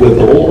with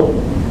the Lord.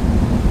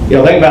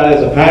 Think about it,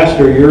 as a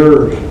pastor,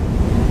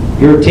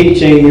 you're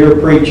teaching, you're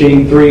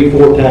preaching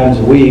 3-4 times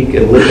a week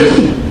at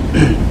least.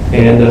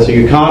 And so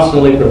you're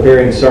constantly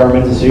preparing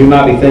sermons. And so you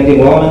might be thinking,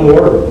 well, I'm in the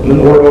Word. I'm in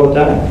the Word all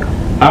the time.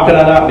 How can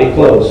I not be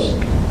close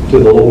to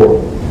the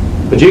Lord?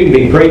 But you can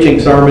be preaching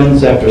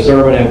sermons after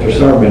sermon after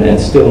sermon and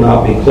still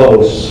not be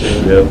close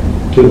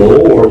to the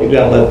Lord. You've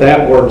got to let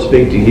that Word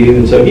speak to you.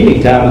 And so you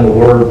need time in the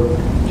Word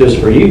just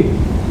for you,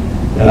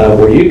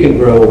 where you can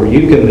grow, where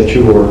you can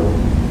mature,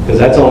 because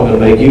that's only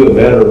going to make you a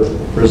better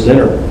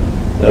presenter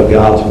of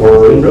God's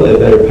Word and really a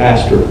better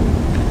pastor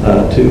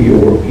to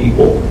your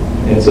people.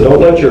 And so don't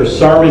let your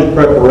sermon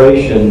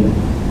preparation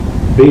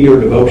be your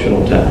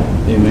devotional time.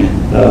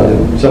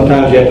 Amen.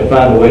 Sometimes you have to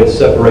find a way to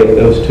separate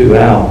those two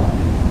out.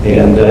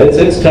 And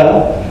it's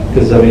tough,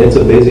 because it's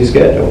a busy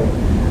schedule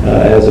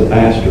as a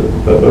pastor.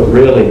 But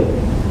really,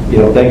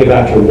 think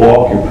about your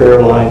walk, your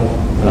prayer life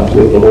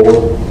with the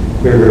Lord.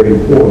 Very, very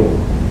important.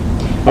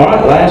 All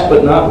right, last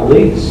but not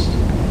least,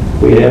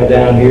 we have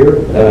down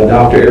here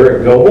Dr.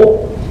 Eric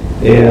Goebel.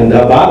 And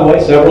by the way,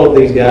 several of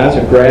these guys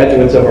are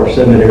graduates of our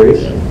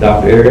seminaries.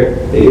 Dr.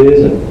 Eric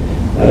is,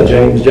 and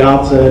James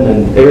Johnson,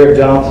 and Eric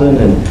Johnson,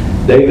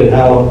 and David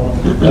Hallam,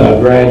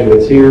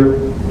 graduates here.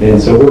 And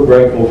so we're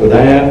grateful for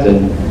that.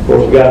 And of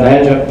course, we've got an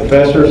adjunct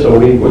professor, so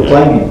we're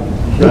claiming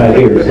right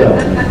here.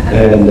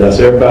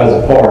 So everybody's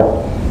a part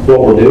of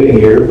what we're doing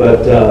here.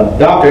 But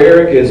Dr.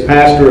 Eric is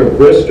pastor of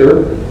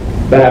Brister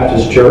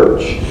Baptist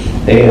Church,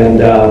 and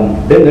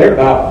been there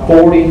about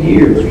 40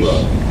 years.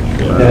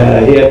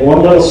 He had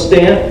one little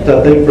stint,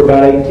 I think, for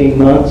about 18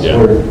 months,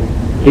 where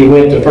he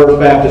went to First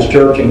Baptist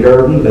Church in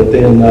Gurdon, but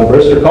then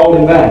Brister called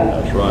him back.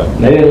 That's right.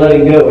 And they didn't let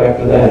him go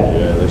after that.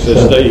 Yeah, they said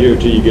stay here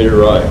till you get it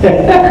right.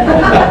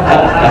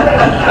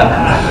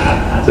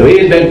 So he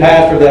has been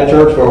pastor of that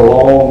church for a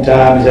long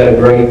time. He's had a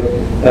great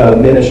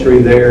ministry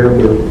there.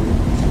 We're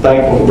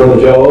thankful for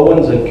Brother Joe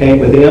Owens that came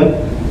with him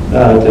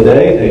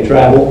today. They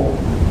traveled.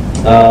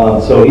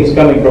 So he's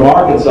coming from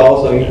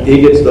Arkansas, so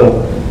he gets the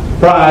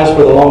prize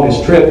for the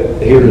longest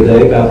trip here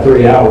today, about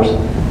 3 hours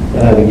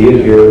to get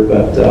here.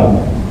 But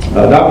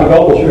Dr.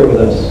 Goebel, share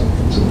with us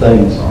some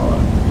things.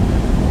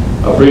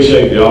 I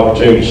appreciate the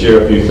opportunity to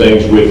share a few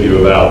things with you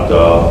about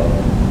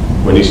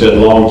when he said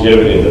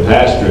longevity in the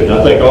pastorate. And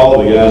I think all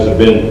the guys have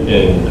been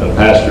in a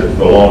pastorate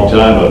for a long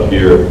time up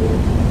here.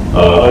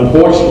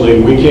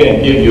 Unfortunately, we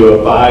can't give you a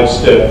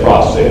 5-step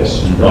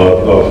process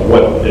of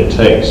what it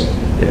takes.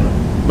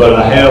 But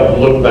I have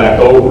looked back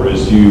over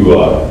as you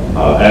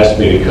asked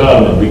me to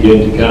come and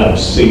begin to kind of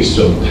see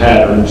some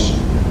patterns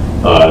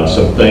and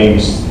some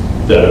things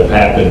that have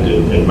happened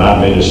in my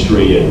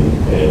ministry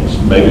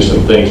and maybe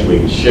some things we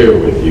can share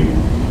with you.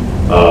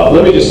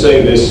 Let me just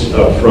say this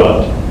up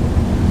front.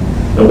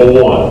 Number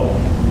one,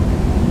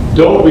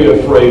 don't be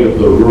afraid of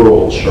the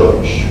rural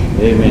church.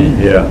 Amen.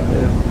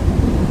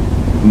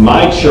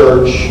 My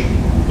church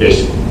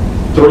is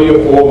 3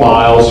 or 4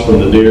 miles from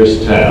the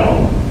nearest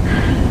town.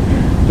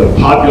 The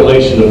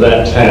population of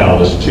that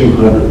town is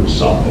 200 and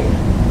something.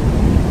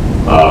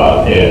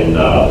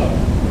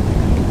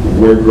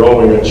 We're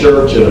growing a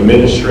church and a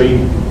ministry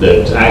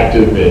that's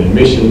active in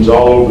missions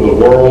all over the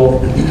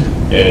world,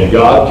 and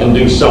God can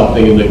do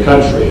something in the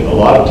country. And a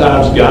lot of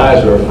times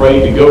guys are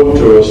afraid to go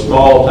to a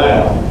small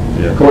town.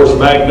 Of course,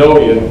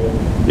 Magnolia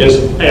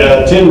is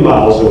 10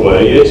 miles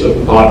away. It's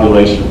a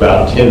population of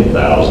about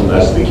 10,000.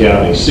 That's the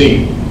county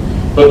seat.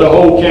 But the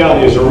whole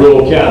county is a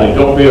rural county.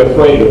 Don't be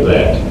afraid of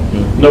that.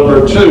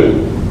 Number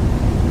two,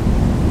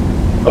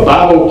 a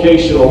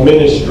bivocational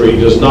ministry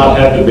does not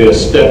have to be a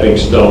stepping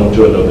stone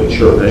to another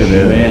church.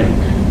 Amen.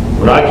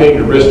 When I came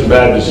to Brister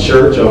Baptist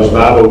Church, I was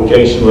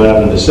bivocational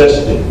out of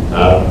necessity.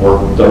 I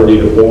worked 30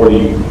 to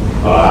 40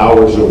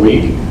 hours a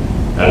week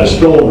at a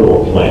storm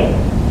door plant.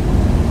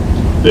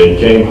 Then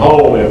came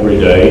home every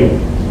day,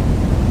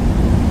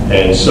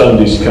 and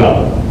Sunday's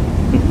coming.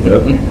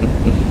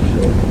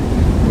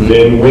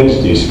 Then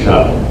Wednesday's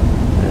coming.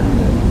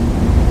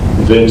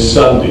 Then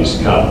Sunday's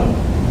coming.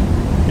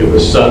 It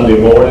was Sunday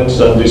morning,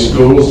 Sunday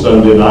school,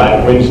 Sunday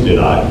night, Wednesday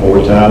night,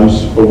 4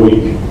 times a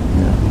week.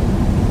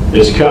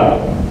 It's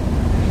coming.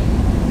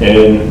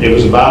 And it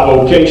was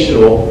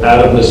bivocational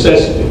out of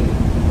necessity.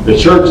 The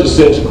church has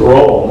since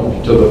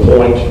grown to the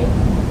point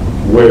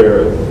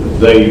where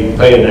they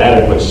pay an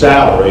adequate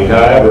salary.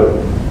 However,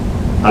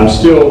 I'm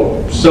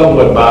still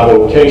somewhat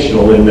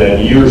bivocational in that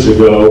years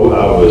ago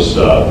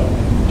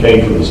I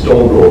came from the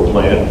storm door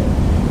plant,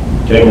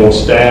 came on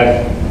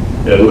staff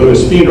at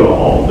Lewis Funeral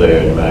Home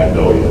there in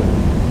Magnolia.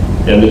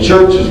 And the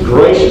church has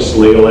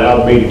graciously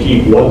allowed me to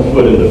keep one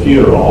foot in the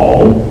funeral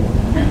home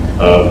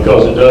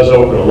because it does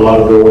open a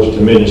lot of doors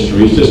to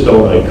ministries just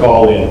on a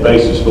call-in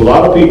basis. But a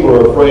lot of people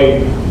are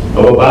afraid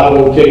of a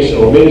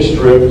bivocational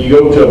ministry. If you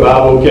go to a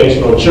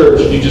bivocational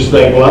church, you just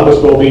think, well, I'm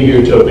just going to be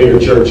here till a bigger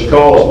church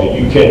calls me.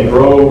 You can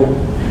grow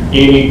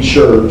any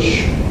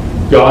church.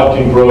 God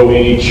can grow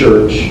any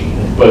church.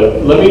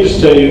 But let me just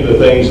tell you the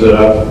things that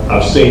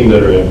I've seen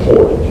that are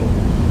important.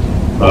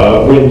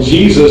 When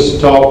Jesus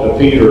talked to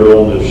Peter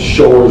on the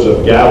shores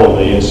of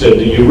Galilee and said,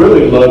 "Do you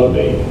really love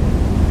me?"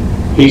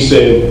 He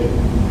said,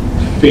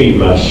 "Feed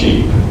my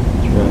sheep."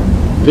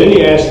 Then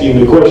he asked him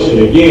the question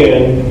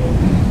again,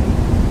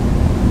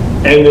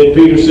 And then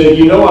Peter said,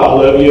 you know I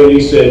love you. And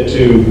he said,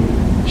 to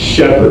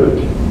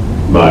shepherd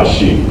my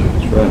sheep.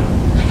 That's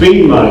right.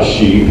 Feed my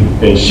sheep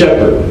and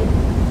shepherd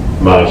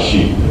my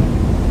sheep.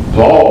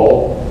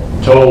 Paul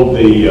told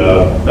the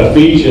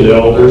Ephesian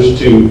elders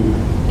to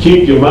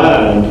keep your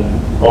mind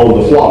on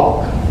the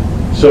flock.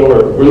 So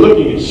we're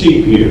looking at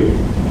sheep here.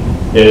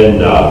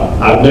 And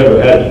I've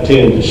never had to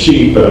tend to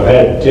sheep, but I've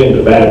had to tend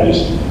to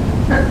Baptists.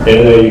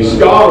 And a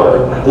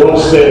scholar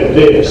once said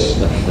this: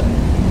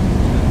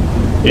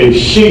 if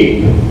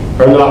sheep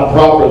are not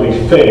properly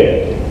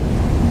fed,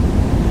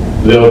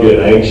 they'll get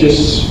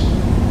anxious,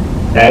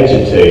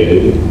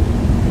 agitated,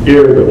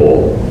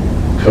 irritable,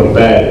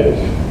 combative,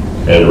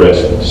 and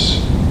restless.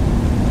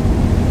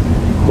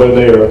 When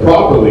they are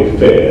properly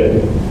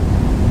fed,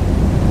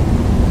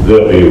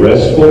 they'll be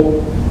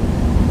restful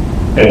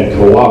and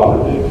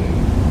cooperative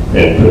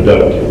and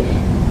productive.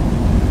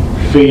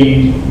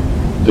 Feed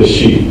the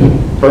sheep.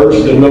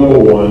 First and number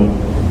one,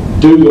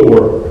 do the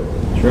work.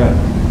 That's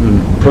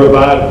right.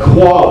 Provide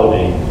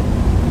quality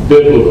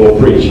biblical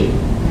preaching.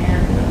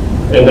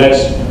 And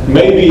that's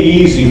maybe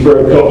easy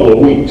for a couple of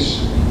weeks.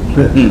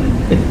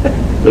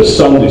 The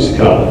Sunday's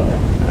coming.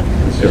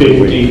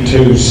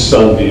 52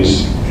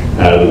 Sundays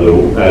out of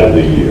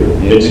the year.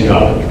 It's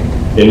coming.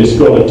 And it's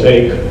going to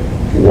take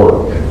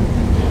work.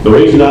 The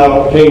reason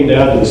I came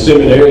down to the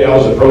seminary, I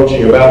was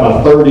approaching about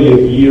my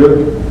 30th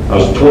year. I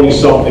was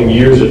 20-something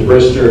years at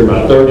Bristol in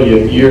my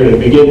 30th year, and it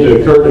began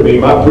to occur to me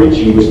my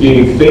preaching was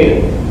getting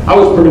thin. I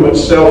was pretty much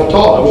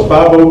self-taught. I was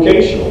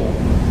bivocational.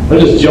 I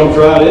just jumped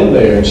right in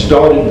there and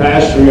started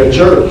pastoring a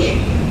church.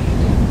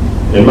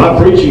 And my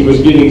preaching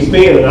was getting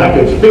thin, and I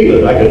could feel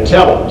it. I could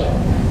tell it.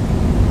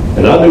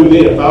 And I knew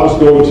then if I was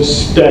going to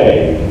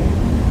stay,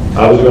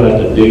 I was going to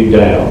have to dig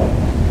down.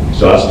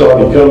 So I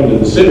started coming to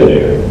the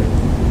seminary,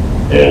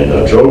 and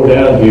I drove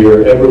down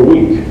here every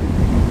week.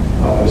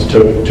 I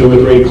took 2 or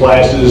 3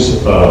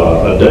 classes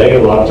a day.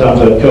 A lot of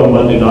times I'd come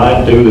Monday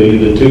night, do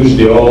the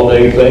Tuesday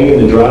all-day thing,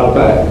 and then drive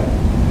back.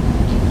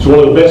 It's one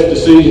of the best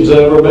decisions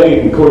I ever made.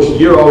 And of course,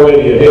 you're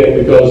already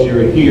ahead because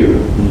you're here.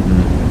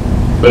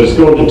 But it's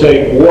going to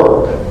take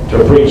work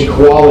to preach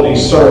quality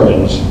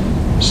sermons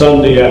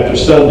Sunday after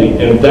Sunday,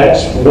 and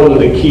that's one of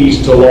the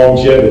keys to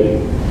longevity.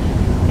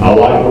 I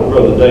like what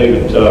Brother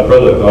David,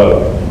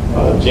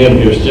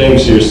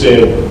 James here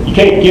said, you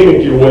can't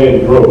gimmick your way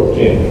into growth,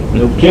 can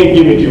you? You can't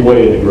gimmick your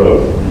way into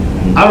growth.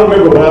 I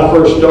remember when I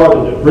first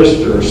started at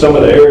Bristol, some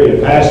of the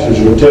area pastors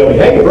would tell me,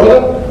 hey,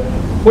 brother,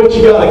 what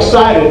you got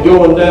excited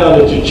going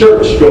down at your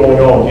church going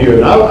on here?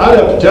 And I'd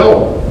have to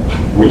tell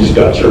them, we just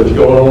got church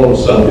going on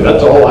Sunday.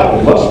 That's all I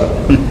can muster.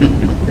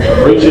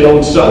 Preach it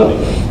on Sunday.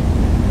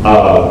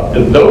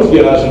 Those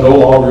guys are no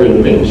longer in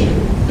the ministry,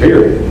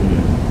 period.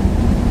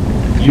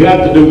 You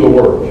have to do the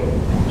work,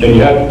 and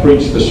you have to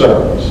preach the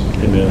sermons.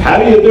 Amen. How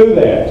do you do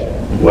that?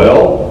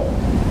 Well,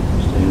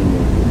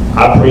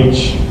 I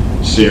preach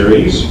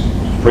series,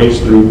 preach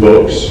through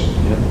books,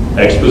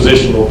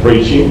 expositional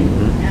preaching.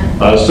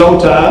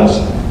 Sometimes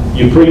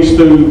you preach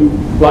through,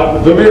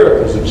 like, the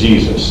miracles of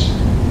Jesus.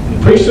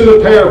 Preach through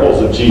the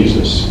parables of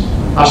Jesus.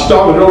 I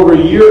started over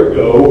a year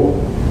ago,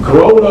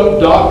 grown-up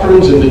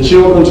doctrines and the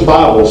children's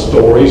Bible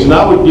stories, and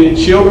I would get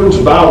children's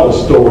Bible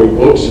story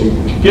books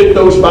and get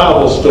those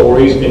Bible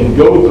stories and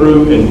go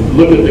through and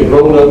look at the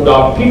grown-up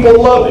doctrine.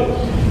 People love it.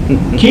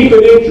 Keep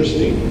it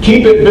interesting.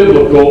 Keep it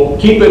biblical.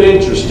 Keep it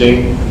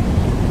interesting.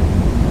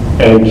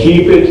 And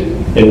keep it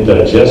in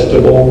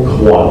digestible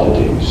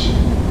quantities.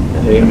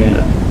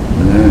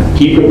 Amen.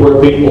 Keep it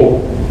where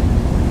people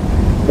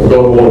are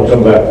going to want to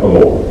come back for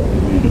more.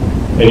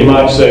 And you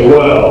might say,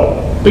 well,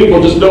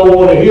 people just don't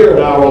want to hear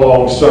an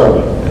hour-long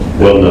sermon.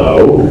 Well,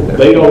 no,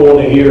 they don't want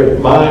to hear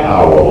my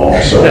hour-long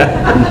sermon.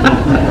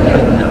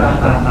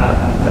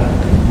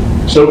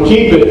 So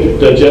keep it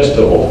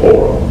digestible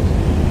for them.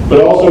 But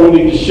also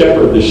we need to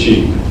shepherd the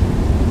sheep.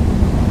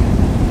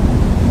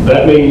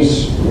 That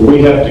means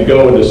we have to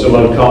go into some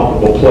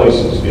uncomfortable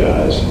places,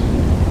 guys.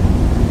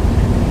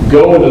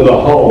 Go into the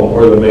home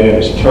where the man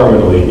is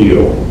terminally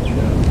ill.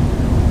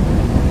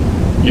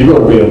 You're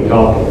going to be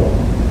uncomfortable.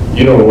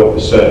 You don't know what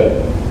to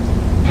say.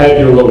 Have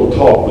your little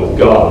talk with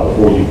God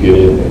before you get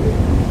in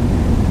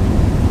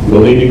there.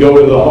 You'll need to go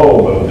to the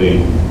home of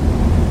the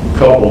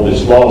couple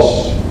that's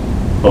lost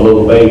a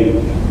little baby.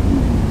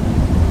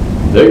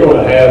 They're going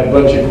to have a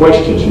bunch of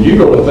questions, and you're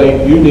going to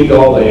think you need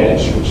all the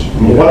answers. I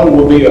mean, why don't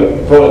we be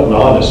up front and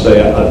honest?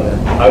 Say,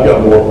 I've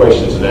got more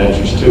questions than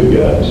answers too,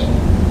 guys.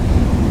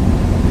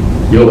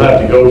 You'll have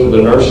to go to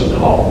the nursing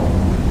home.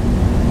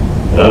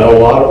 And I know a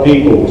lot of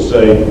people will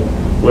say,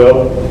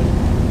 well,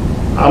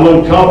 I'm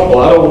uncomfortable.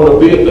 I don't want to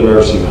be at the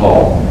nursing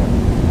home.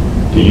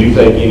 Do you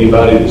think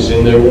anybody that's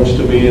in there wants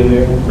to be in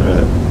there?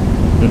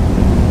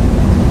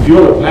 If you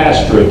want to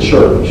pastor a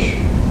church,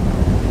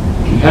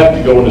 you have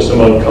to go into some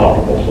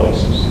uncomfortable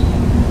places.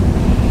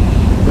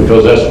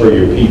 Because that's where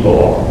your people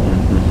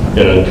are,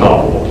 in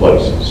uncomfortable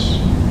places.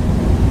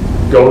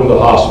 Go to the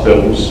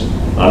hospitals.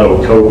 I know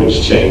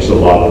COVID's changed a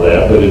lot of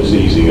that, but it's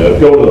easing up.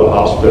 Go to the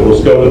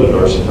hospitals, go to the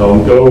nursing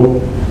home, go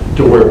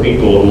to where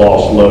people have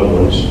lost loved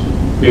ones.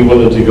 be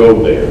willing to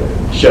go there,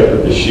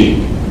 shepherd the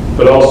sheep,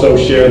 but also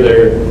share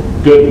their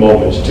good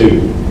moments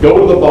too.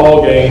 Go to the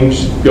ball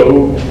games,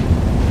 go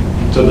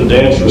to the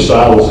dance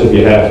recitals if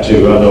you have to.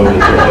 I know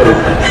that.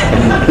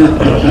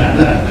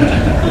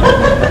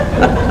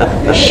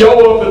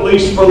 Show up at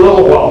least for a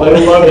little while.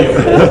 They'll love you.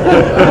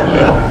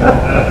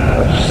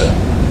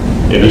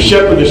 If you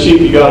shepherd the sheep,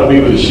 you got to be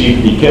with the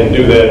sheep. You can't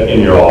do that in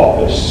your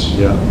office.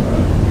 Yeah.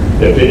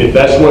 If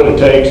that's what it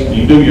takes,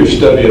 you do your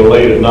studying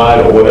late at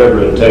night or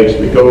whatever it takes,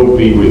 but go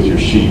be with your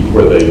sheep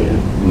where they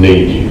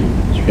need you.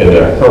 In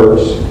their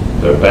hurts,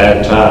 their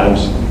bad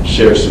times,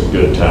 share some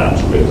good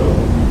times with them.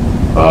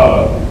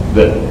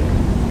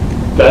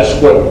 That's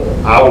what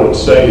I would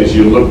say as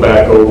you look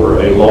back over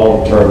a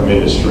long-term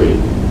ministry.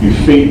 You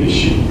feed the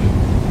sheep.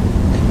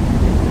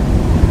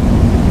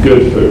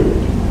 Good food.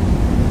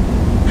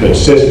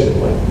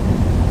 Consistently.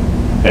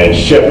 And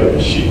shepherd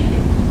the sheep.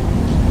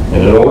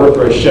 And in order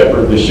for a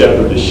shepherd to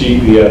shepherd the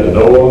sheep, he had to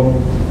know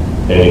them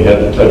and he had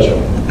to touch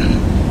them.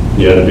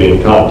 He had to be in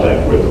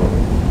contact with them.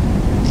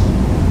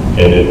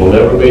 And it will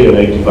never be an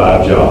 8 to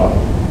 5 job.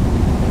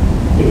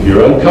 If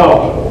you're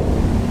uncomfortable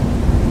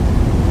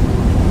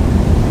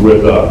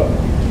with an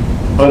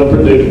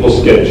unpredictable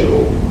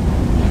schedule,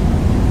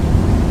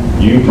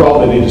 you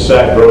probably need to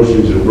sack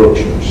groceries at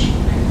Brookshire's,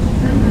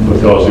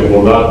 because it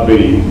will not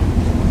be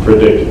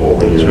predictable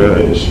when you're in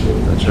ministry.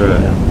 That's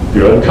right. If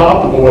you're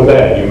uncomfortable with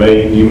that,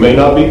 you may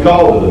not be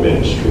called to the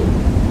ministry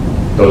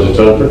because it's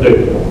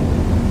unpredictable.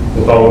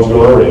 The phone's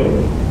going to ring.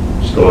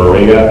 It's going to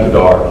ring after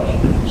dark.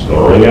 It's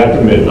going to ring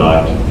after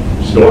midnight.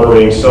 It's going to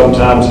ring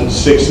sometimes at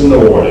 6 in the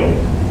morning,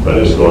 but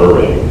it's going to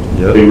ring.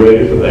 Yep. Be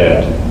ready for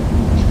that.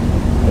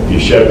 If you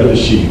shepherd the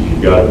sheep,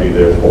 you've got to be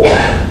there for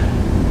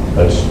them.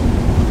 That's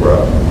where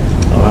I'm.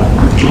 All right.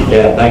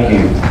 Yeah, thank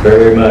you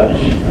very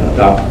much,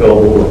 Dr.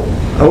 Goldberg.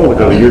 I want to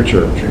go to your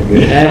church. I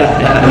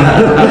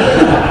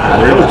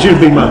want you to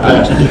be my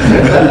pastor.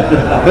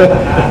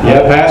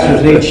 Yeah,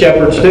 pastors need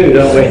shepherds too,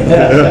 don't we?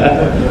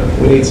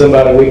 We need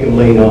somebody we can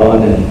lean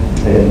on,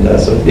 and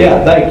so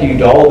yeah, thank you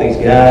to all these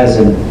guys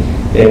and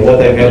what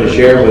they've had to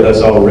share with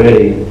us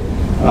already.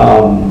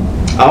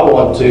 I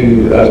want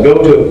to go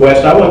to a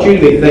question. I want you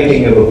to be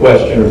thinking of a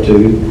question or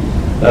two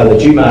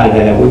that you might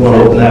have. We want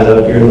to open that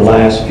up here in the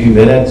last few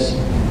minutes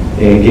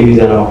and give you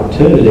that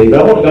opportunity.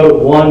 But I want to go to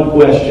one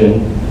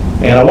question,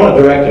 and I want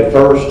to direct it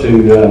first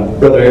to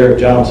Brother Eric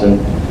Johnson.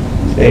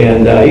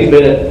 And he's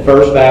been at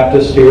First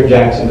Baptist here in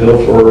Jacksonville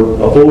for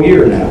a full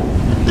year now.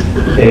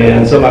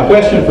 And so my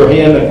question for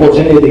him, and of course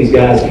any of these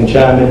guys can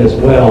chime in as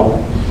well,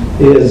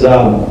 is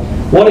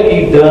what have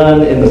you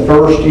done in the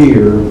first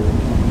year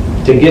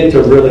to get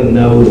to really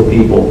know the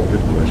people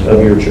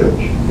of your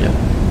church?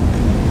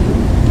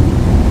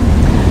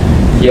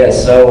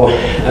 Yes, so I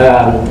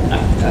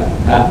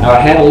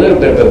had a little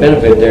bit of a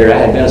benefit there. I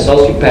had been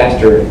associate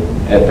pastor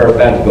at First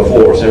Baptist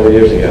before, several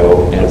years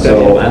ago, and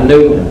so I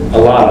knew a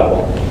lot of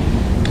them.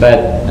 But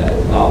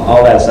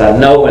all that aside,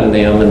 knowing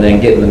them and then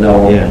getting to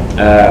know them,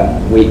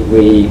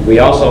 we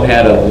also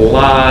had a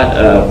lot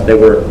of, they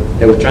were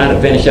trying to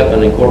finish up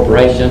an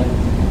incorporation.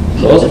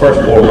 So those first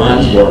 4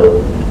 months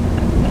were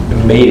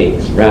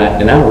meetings,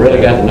 right? And I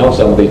really got to know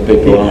some of these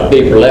people on a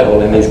deeper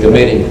level in these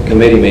committee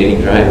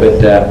meetings, right?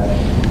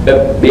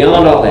 But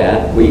beyond all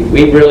that, we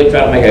really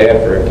try to make an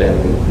effort.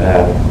 And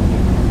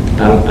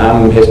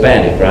I'm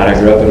Hispanic, right? I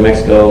grew up in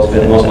Mexico,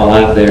 spent most of my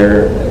life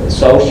there.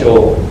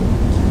 Social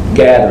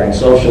gathering,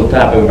 social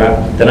type of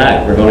environment.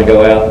 Tonight we're going to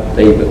go out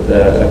to eat with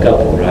a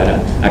couple, right?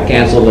 I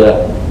canceled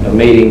a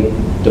meeting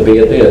to be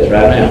at this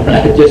right now,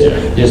 right?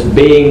 Just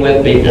being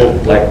with people,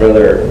 like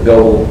Brother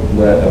Goble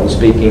was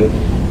speaking.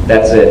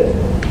 That's it.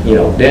 You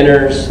know,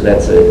 dinners.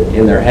 That's it.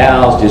 In their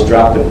house, just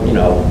drop it. You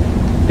know,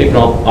 people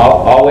don't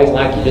always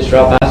like you just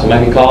drop by, so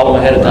maybe call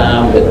them ahead of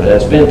time, but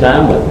spend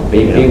time with them,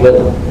 be with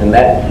them, and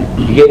that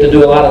you get to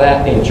do a lot of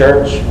that in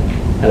church,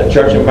 in a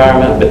church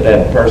environment. But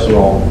that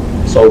personal,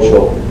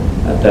 social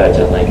touch,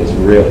 I think, is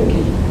really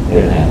key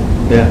in that.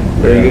 Yeah,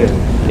 very good.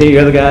 Any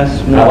other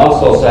guys? I'll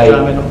also say,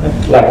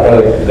 like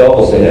Brother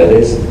Goble said,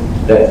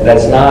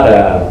 that's not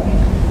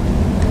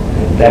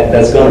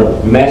that's going to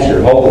mess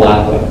your whole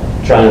life up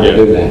trying to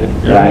do that,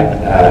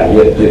 right?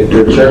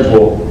 Your church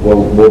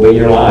will be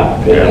your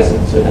life in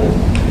essence.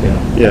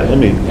 Yeah,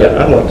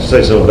 I'd like to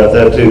say something about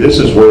that too. This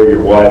is where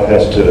your wife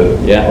has to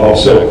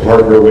also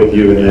partner with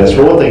you in this.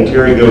 For one thing,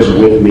 Terry goes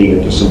with me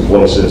into some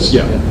places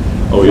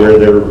where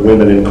there are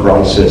women in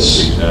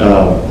crisis.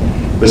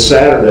 But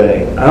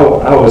Saturday,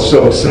 I was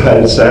so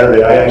excited.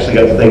 Saturday, I actually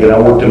got to thinking, I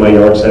worked in my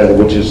yard Saturday,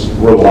 which is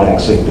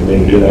relaxing to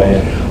me, you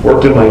know.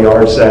 Worked in my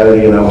yard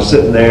Saturday, and I was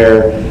sitting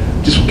there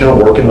just kind of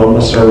working on my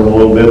sermon a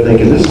little bit,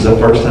 thinking this is the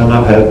first time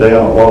I've had a day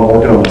off while I'm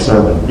working on my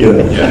sermon, you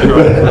know.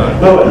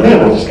 But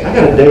man, I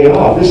got a day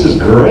off. This is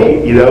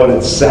great, you know. And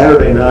it's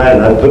Saturday night,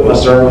 and I put my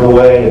sermon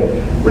away,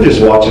 and we're just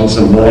watching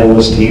some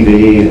mindless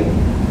TV. And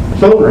the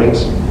phone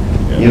rings,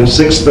 you know,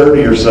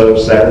 6:30 or so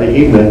Saturday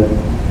evening,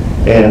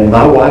 and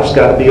my wife's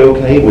got to be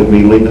okay with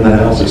me leaving the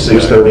house at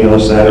 6:30 on a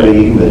Saturday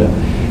evening,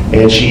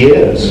 and she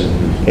is.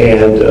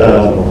 And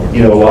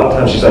you know, a lot of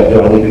times she's like,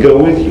 "Do I need to go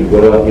with you?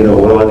 What do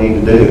I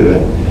need to do?"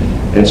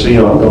 And so, you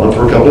know, I'm gone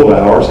for a couple of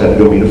hours, had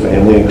to go meet a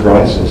family in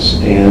crisis.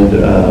 And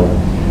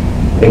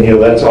you know,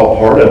 that's all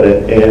part of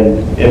it.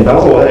 And by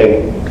the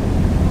way,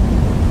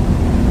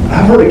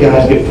 I've heard of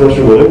guys get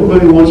frustrated. Well,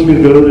 everybody wants me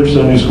to go to their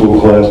Sunday school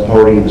class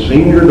party, and the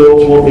senior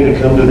adults want me to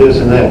come to this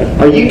and that.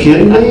 Are you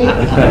kidding me?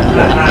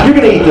 You're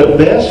going to eat the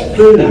best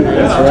food.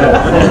 That's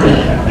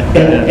right.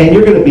 And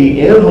you're going to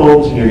be in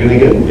homes, and you're going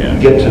to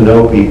get to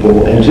know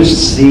people and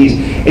just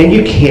see. And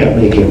you can't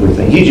make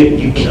everything.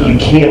 You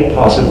can't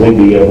possibly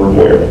be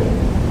everywhere.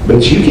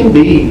 But you can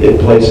be at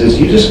places.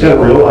 You just got to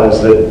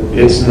realize that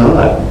it's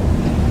not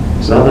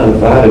 9 to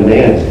 5, and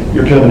man,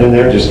 you're coming in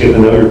there just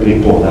getting to know your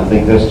people, and I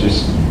think that's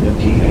just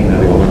key.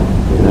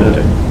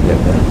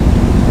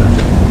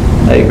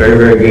 Hey, very,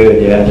 very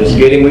good. Yeah, just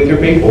getting with your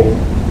people,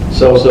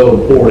 so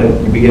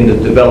important. You begin to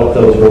develop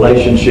those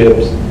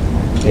relationships,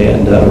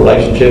 and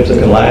relationships that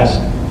can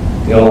last,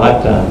 you know, a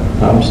lifetime.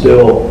 I'm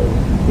still,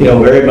 you know,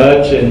 very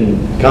much in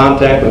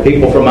contact with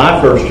people from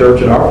my first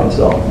church in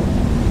Arkansas,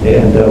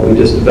 and we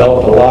just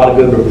developed a lot of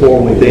good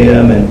rapport with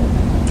them, and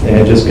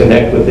just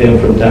connect with them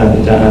from time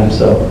to time.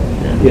 So,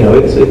 you know,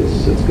 it's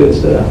good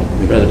stuff.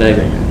 Brother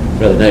David.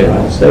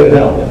 Right, stay with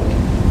help.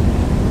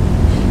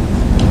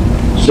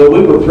 So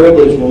we were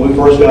privileged when we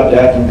first got to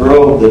Acton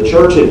Grove. The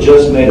church had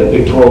just made a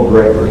pictorial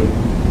directory.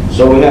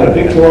 So we had a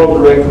pictorial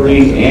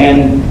directory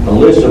and a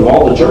list of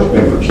all the church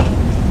members.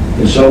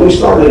 And so we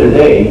started a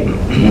day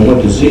and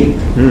went to Zeek.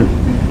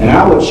 And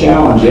I would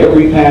challenge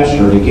every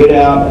pastor to get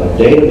out a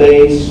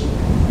database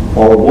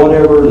or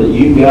whatever that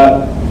you've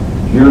got,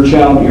 your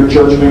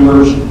church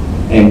members,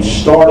 and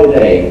start a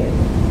day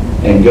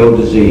and go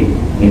to Zeek.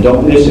 And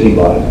don't miss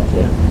anybody.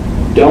 Yeah.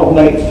 Don't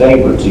make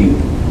favorites either.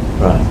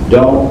 Right.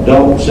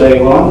 Don't say,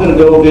 well, I'm going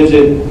to go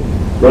visit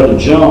Brother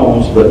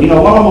Jones, but you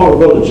know, while I'm over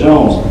Brother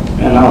Jones,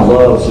 man, I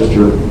love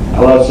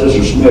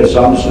Sister Smith,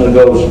 so I'm just going to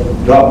go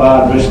drop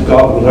by and drink some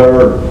coffee with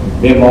her.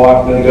 Me and my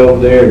wife are going to go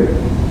over there.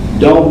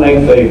 Don't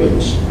make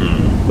favorites,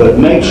 but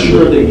make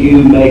sure that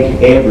you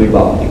make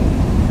everybody,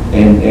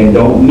 and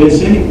don't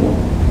miss anyone.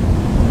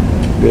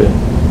 Good.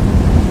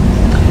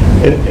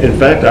 In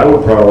fact, I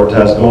would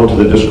prioritize going to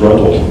the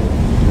disgruntled.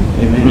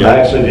 Amen. I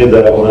actually did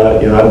that when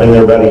I've been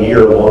there about a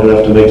year, long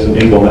enough to make some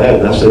people mad.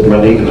 And I said to my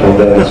deacons one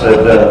day,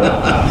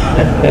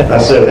 I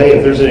said, hey,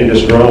 if there's any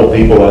disgruntled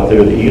people out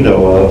there that you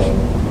know of,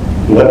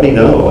 let me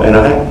know. And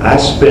I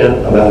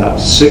spent about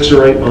 6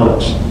 or 8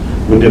 months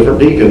with different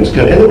deacons,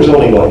 and there was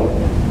only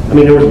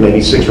there was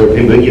maybe 6 or 8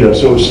 people, you know,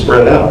 so it was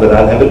spread out. But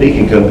I'd have a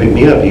deacon come pick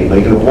me up. He'd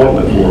make an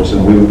appointment for us,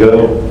 and we would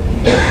go.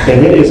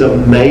 And it is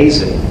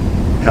amazing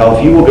how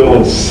if you will go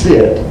and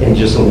sit and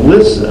just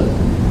listen,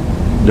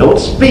 don't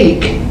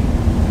speak,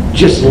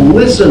 just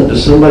listen to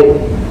somebody.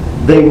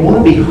 They want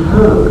to be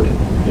heard.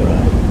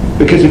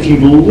 Because if you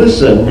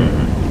listen,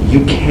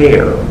 you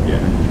care.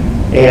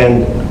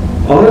 And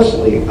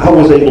honestly, I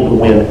was able to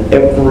win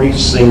every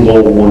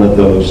single one of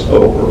those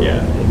over.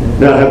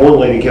 Now, I had one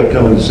lady kept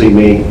coming to see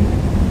me,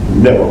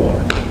 never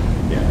won.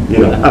 You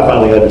know, I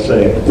finally had to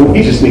say, well,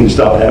 we just need to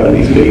stop having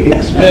these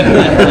meetings.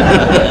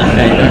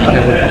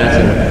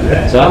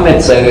 So I meant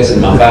to say this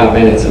in my 5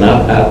 minutes, and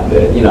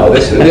you know,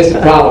 this is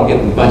a problem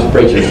getting a bunch of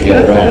preachers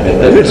together, right?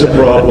 It's a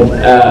problem.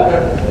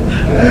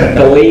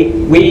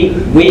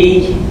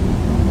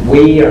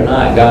 We are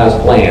not God's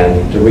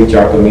plan to reach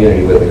our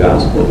community with the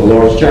gospel. The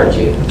Lord's church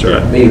is. That's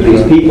right.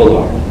 These people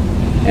are.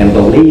 And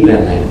believe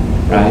in that,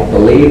 right?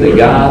 Believe that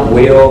God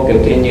will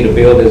continue to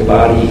build His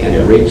body and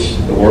to reach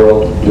the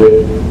world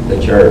with the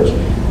church.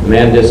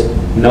 Man, just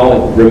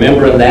knowing,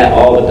 remembering that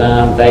all the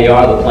time, they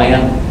are the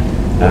plan.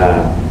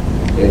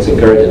 It's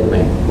encouraging to me.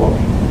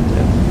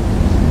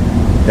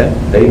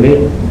 Yeah.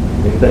 Amen.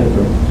 Anything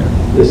from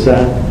this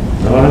side?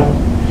 All right.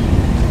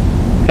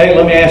 Hey,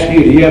 let me ask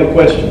you, do you have a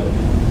question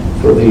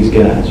for these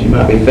guys? You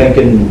might be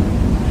thinking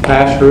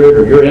pastorate,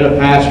 or you're in a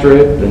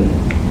pastorate, and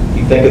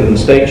you think of the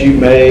mistakes you've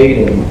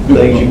made and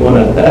things you want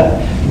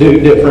to do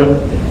different.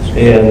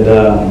 And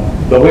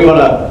but we want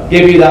to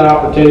give you that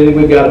opportunity.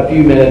 We've got a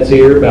few minutes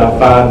here, about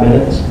 5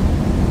 minutes.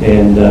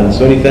 And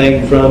so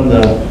anything from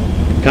the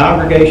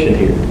congregation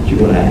here that you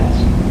want to ask?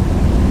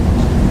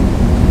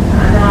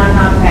 No, I'm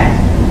not a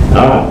pastor.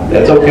 All right,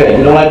 that's okay.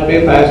 You don't have to be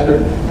a pastor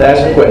to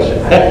ask a question.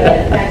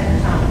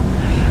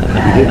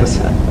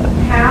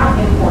 How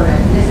important,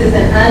 this is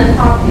an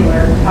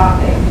unpopular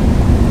topic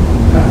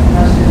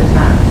most of the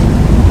time,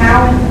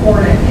 how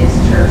important is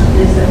church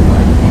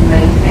discipline in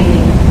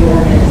maintaining your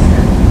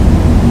ministry?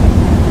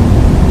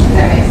 Does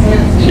that make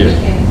sense? Yes.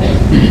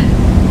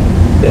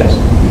 Yes.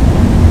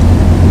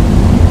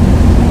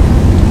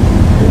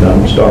 I'm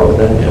going to start with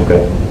that.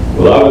 Okay.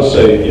 Well, I would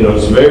say, you know,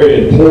 it's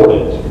very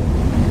important,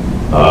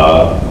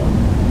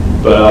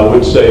 but I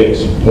would say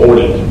it's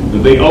important.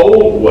 The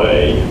old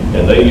way,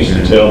 and they used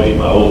to tell me,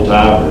 my old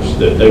timers,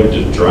 that they would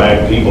just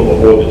drag people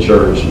before the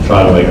church and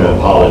try to make them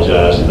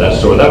apologize and that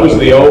sort. That was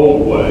the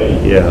old way.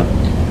 Yeah.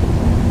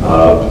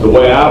 The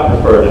way I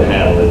prefer to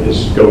handle it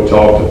is go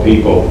talk to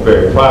people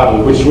very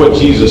privately, which is what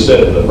Jesus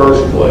said in the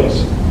first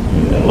place.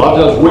 And a lot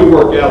of times we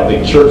work out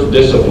the church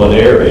discipline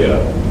area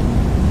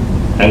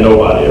and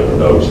nobody ever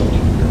knows it.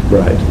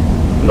 Right.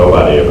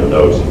 Nobody ever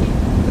knows it.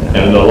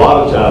 And a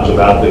lot of times,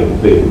 about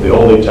the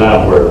only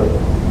time where,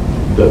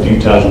 the few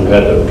times we've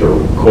had to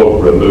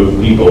quote, remove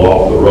people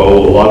off the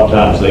roll, a lot of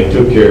times they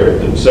took care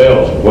of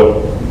themselves.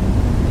 What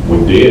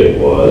we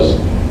did was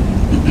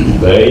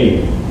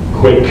they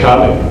quit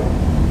coming,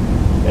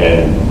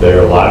 and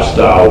their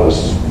lifestyle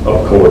was,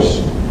 of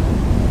course,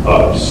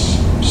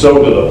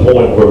 so to the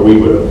point where we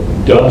would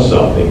have done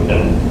something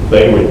and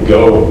they would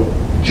go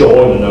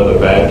join another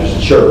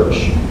Baptist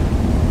church,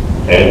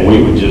 and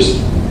we would just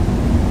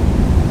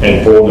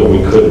inform them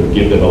we couldn't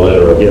give them a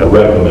letter of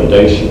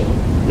recommendation.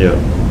 Yeah.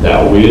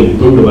 Now, we didn't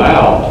boot them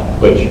out,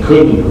 but you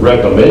couldn't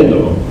recommend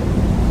them.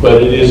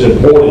 But it is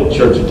important,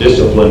 church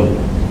discipline,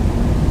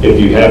 if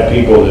you have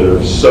people that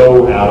are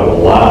so out of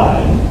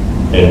line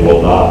and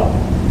will not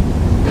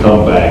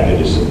come back,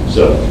 it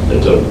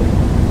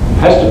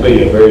has to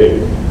be a very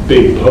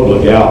big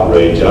public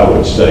outrage, I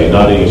would say,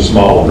 not any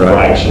small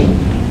infraction.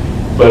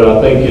 But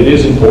I think it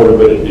is important,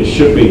 but it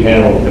should be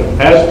handled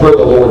as per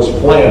the Lord's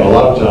plan. A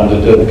lot of times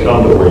it doesn't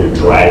come to where you're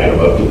dragging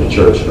them up to the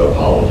church to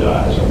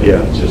apologize. I mean,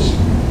 it's just,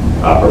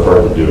 I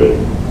prefer to do it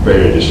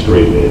very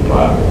discreetly and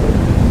privately.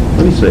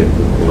 Let me see.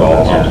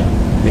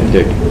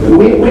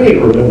 We need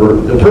to remember,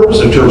 the purpose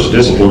of church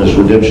discipline is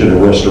redemption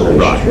and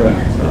restoration.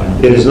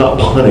 It is not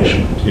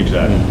punishment.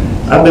 Exactly.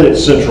 I've been at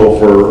Central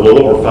for a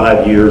little over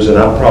 5 years, and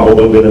I've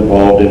probably been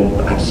involved in,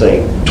 I'd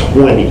say,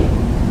 20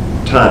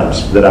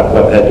 times that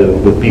I've had to,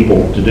 with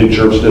people, to do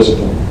church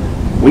discipline.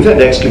 We've had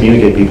to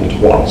excommunicate people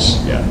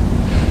twice. Yeah.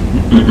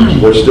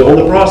 We're still in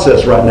the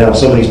process right now,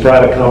 some of these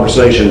private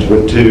conversations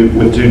with two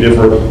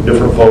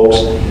different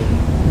folks.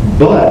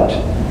 But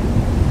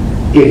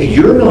if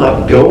you're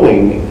not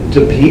going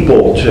to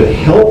people to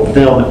help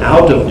them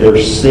out of their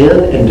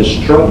sin and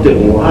destructive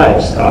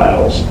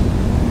lifestyles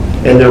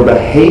and their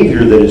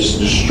behavior that is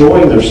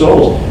destroying their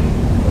souls,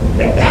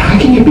 how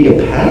can you be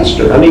a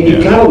pastor? I mean,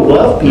 you've got to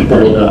love people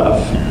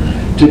enough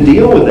to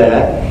deal with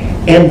that.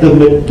 And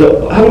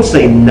I would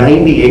say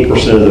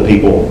 98% of the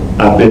people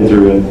I've been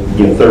through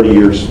in 30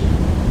 years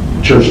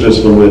church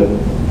discipline with,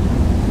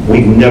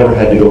 we've never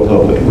had to go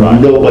public. Right.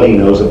 Nobody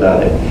knows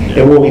about it.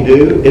 And when we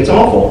do, it's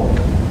awful.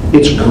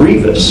 It's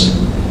grievous.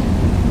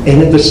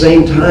 And at the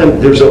same time,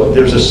 there's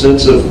a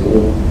sense of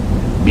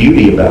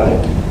beauty about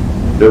it.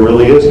 There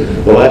really is.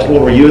 The last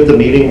one, were you at the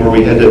meeting where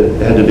we had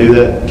to do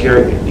that,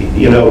 Carrie?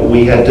 You know,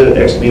 we had to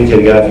excommunicate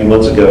a guy a few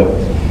months ago.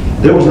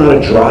 There was not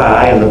a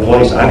dry eye in the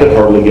place. I could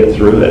hardly get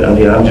through it. I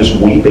mean, I'm just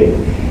weeping.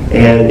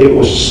 And it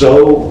was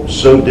so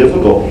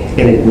difficult.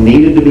 And it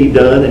needed to be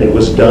done, and it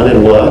was done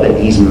in love, and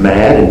he's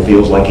mad and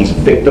feels like he's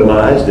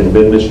victimized and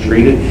been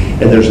mistreated,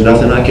 and there's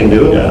nothing I can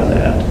do about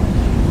that.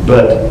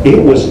 But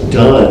it was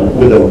done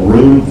with a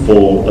room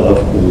full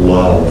of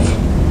love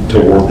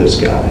toward this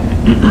guy.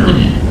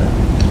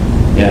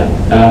 Yeah.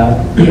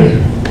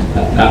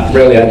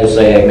 Really, I just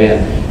say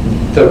amen.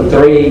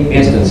 3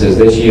 instances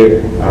this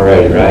year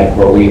already, right,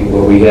 where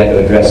we had to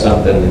address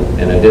something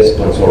in a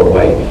disciplined sort of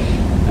way.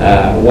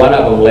 One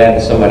of them led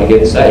to somebody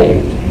getting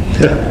saved,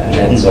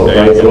 and so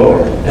praise the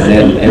Lord,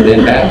 and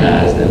then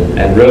baptized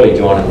and really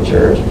joining the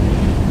church.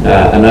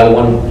 Another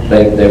one,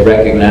 they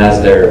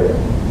recognized their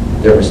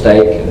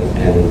mistake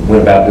and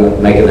went about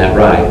making that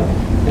right,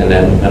 and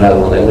then another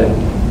one they left,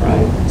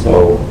 right.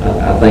 So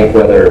I think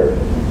whether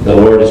the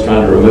Lord is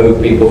trying to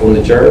remove people from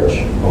the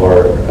church,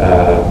 or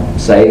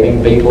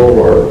saving people,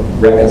 or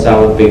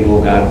reconciling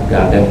people, God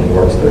definitely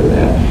works through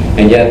that.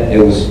 And yet, it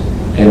was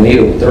in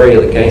neither 3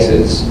 of the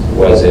cases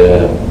was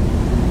it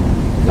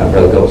like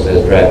Brother Gold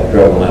says,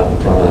 drug them out in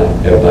front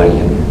of everybody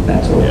and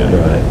that sort of thing.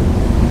 Right.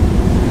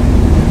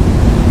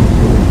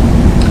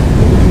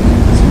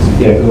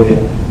 Yeah, go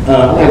ahead.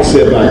 Like I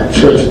said about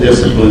church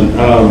discipline,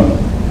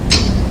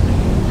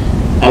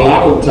 a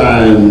lot of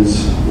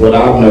times what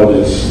I've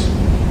noticed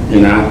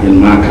in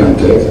my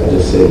context, I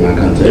just said my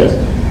context,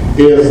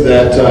 is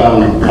that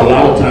a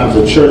lot of times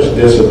the church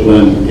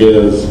discipline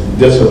is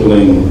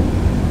discipline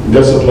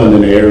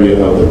in the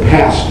area of the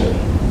pastor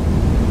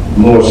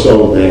more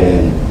so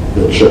than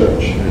the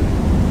church.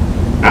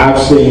 I've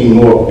seen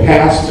more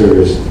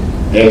pastors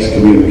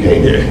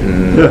excommunicated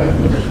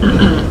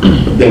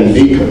than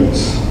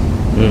deacons.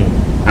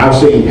 I've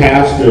seen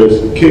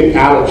pastors kicked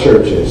out of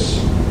churches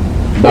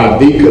by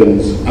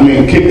deacons,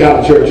 kicked out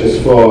of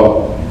churches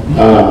for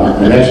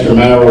an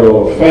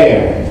extramarital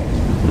affair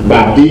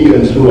by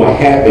deacons who are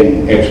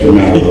having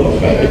extramarital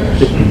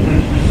affairs.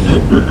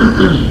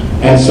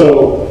 And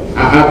so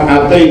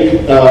I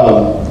think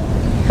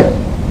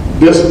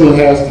discipline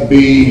has to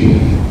be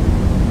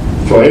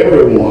for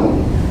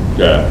everyone.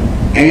 Yeah.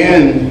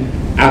 And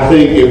I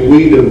think if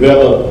we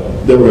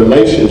develop the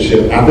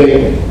relationship, I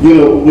think,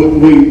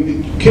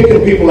 we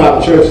kicking people out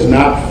of church is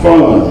not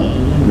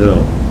fun.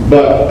 No.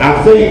 But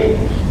I think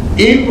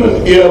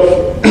even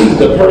if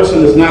the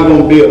person is not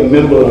going to be a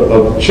member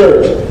of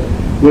church,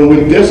 when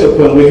we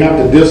discipline, we have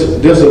to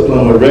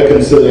discipline with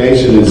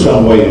reconciliation in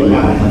some way in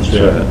mind. That's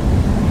right.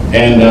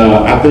 And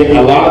I think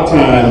a lot of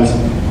times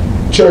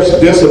church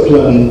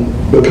discipline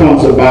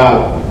becomes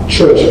about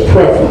church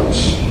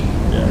preference.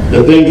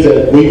 The things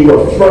that we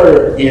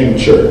prefer in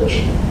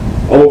church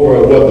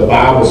over what the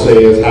Bible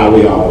says how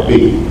we ought to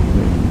be.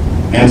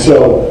 And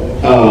so,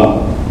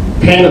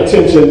 paying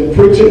attention,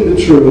 preaching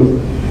the truth,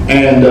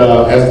 and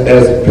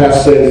as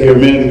Pastor said here a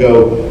minute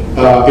ago,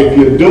 if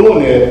you're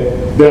doing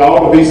it, there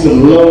ought to be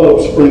some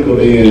love sprinkled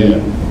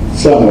in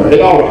somewhere.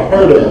 It ought to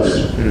hurt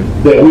us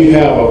that we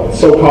have a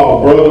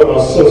so-called brother or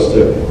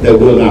sister that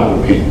will not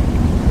repent.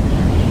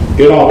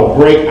 It ought to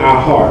break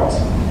our hearts,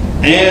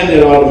 and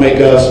it ought to make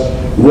us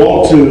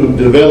want to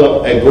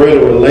develop a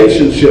greater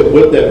relationship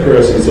with that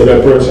person so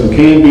that person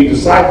can be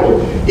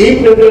discipled,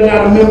 even if they're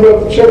not a member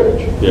of the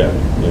church. Yeah.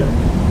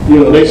 You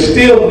know, they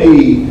still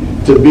need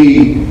to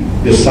be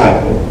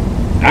discipled.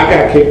 I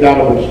got kicked out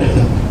of the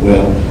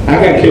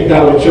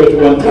church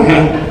one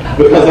time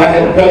because I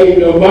hadn't paid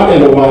no money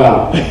in a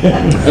while.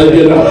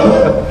 You know,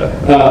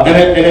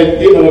 and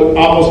it you know,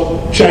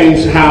 almost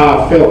changed how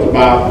I felt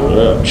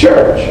about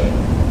church.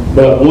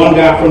 But one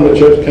guy from the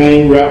church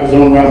came, wrapped his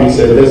arm around me, and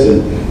said,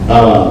 "Listen,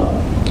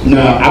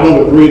 now I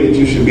don't agree that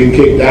you should be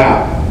kicked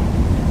out,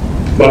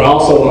 but I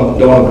also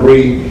don't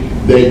agree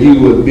that you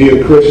would be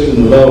a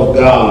Christian, love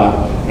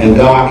God, and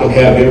God can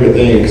have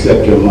everything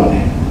except your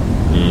money."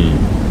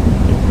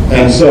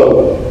 And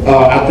so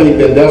I think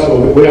that's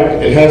what we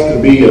have. It has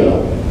to be an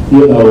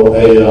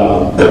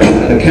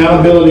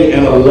accountability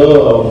and a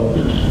love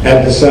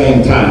at the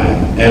same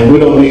time, and we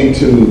don't need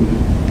to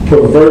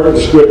pervert the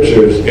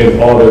scriptures in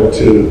order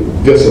to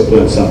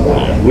discipline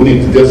somebody. We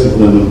need to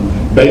discipline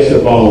them based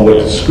upon what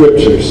the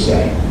scriptures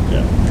say.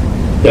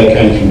 That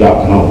came from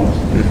Dr. Holmes.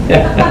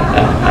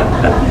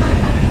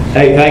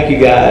 Hey, thank you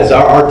guys.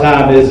 Our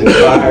time is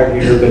expired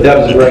here, but that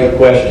was a great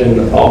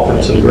question.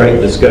 Offered some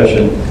great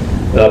discussion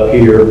up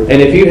here.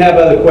 And if you have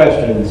other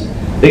questions,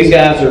 these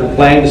guys are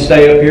planning to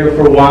stay up here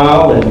for a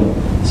while, and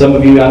some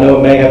of you I know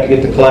may have to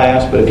get to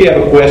class, but if you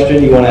have a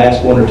question, you want to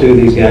ask one or two of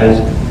these guys,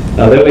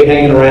 they'll be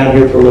hanging around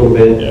here for a little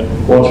bit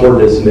once we're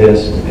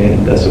dismissed,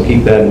 and so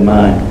keep that in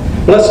mind.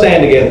 Let's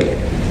stand together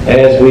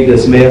as we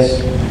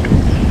dismiss,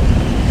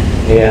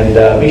 and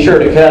be sure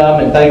to come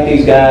and thank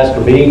these guys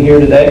for being here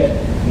today.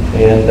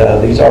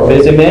 And these are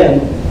busy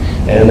men,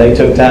 and they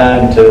took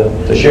time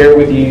to share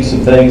with you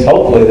some things.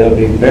 Hopefully they'll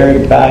be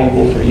very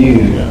valuable for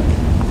you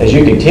as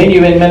you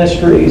continue in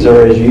ministries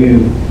or as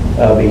you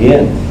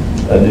begin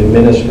a new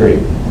ministry.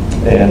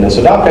 And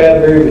so Dr.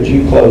 Atterbury, would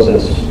you close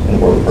us in a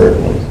word of prayer,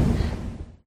 please?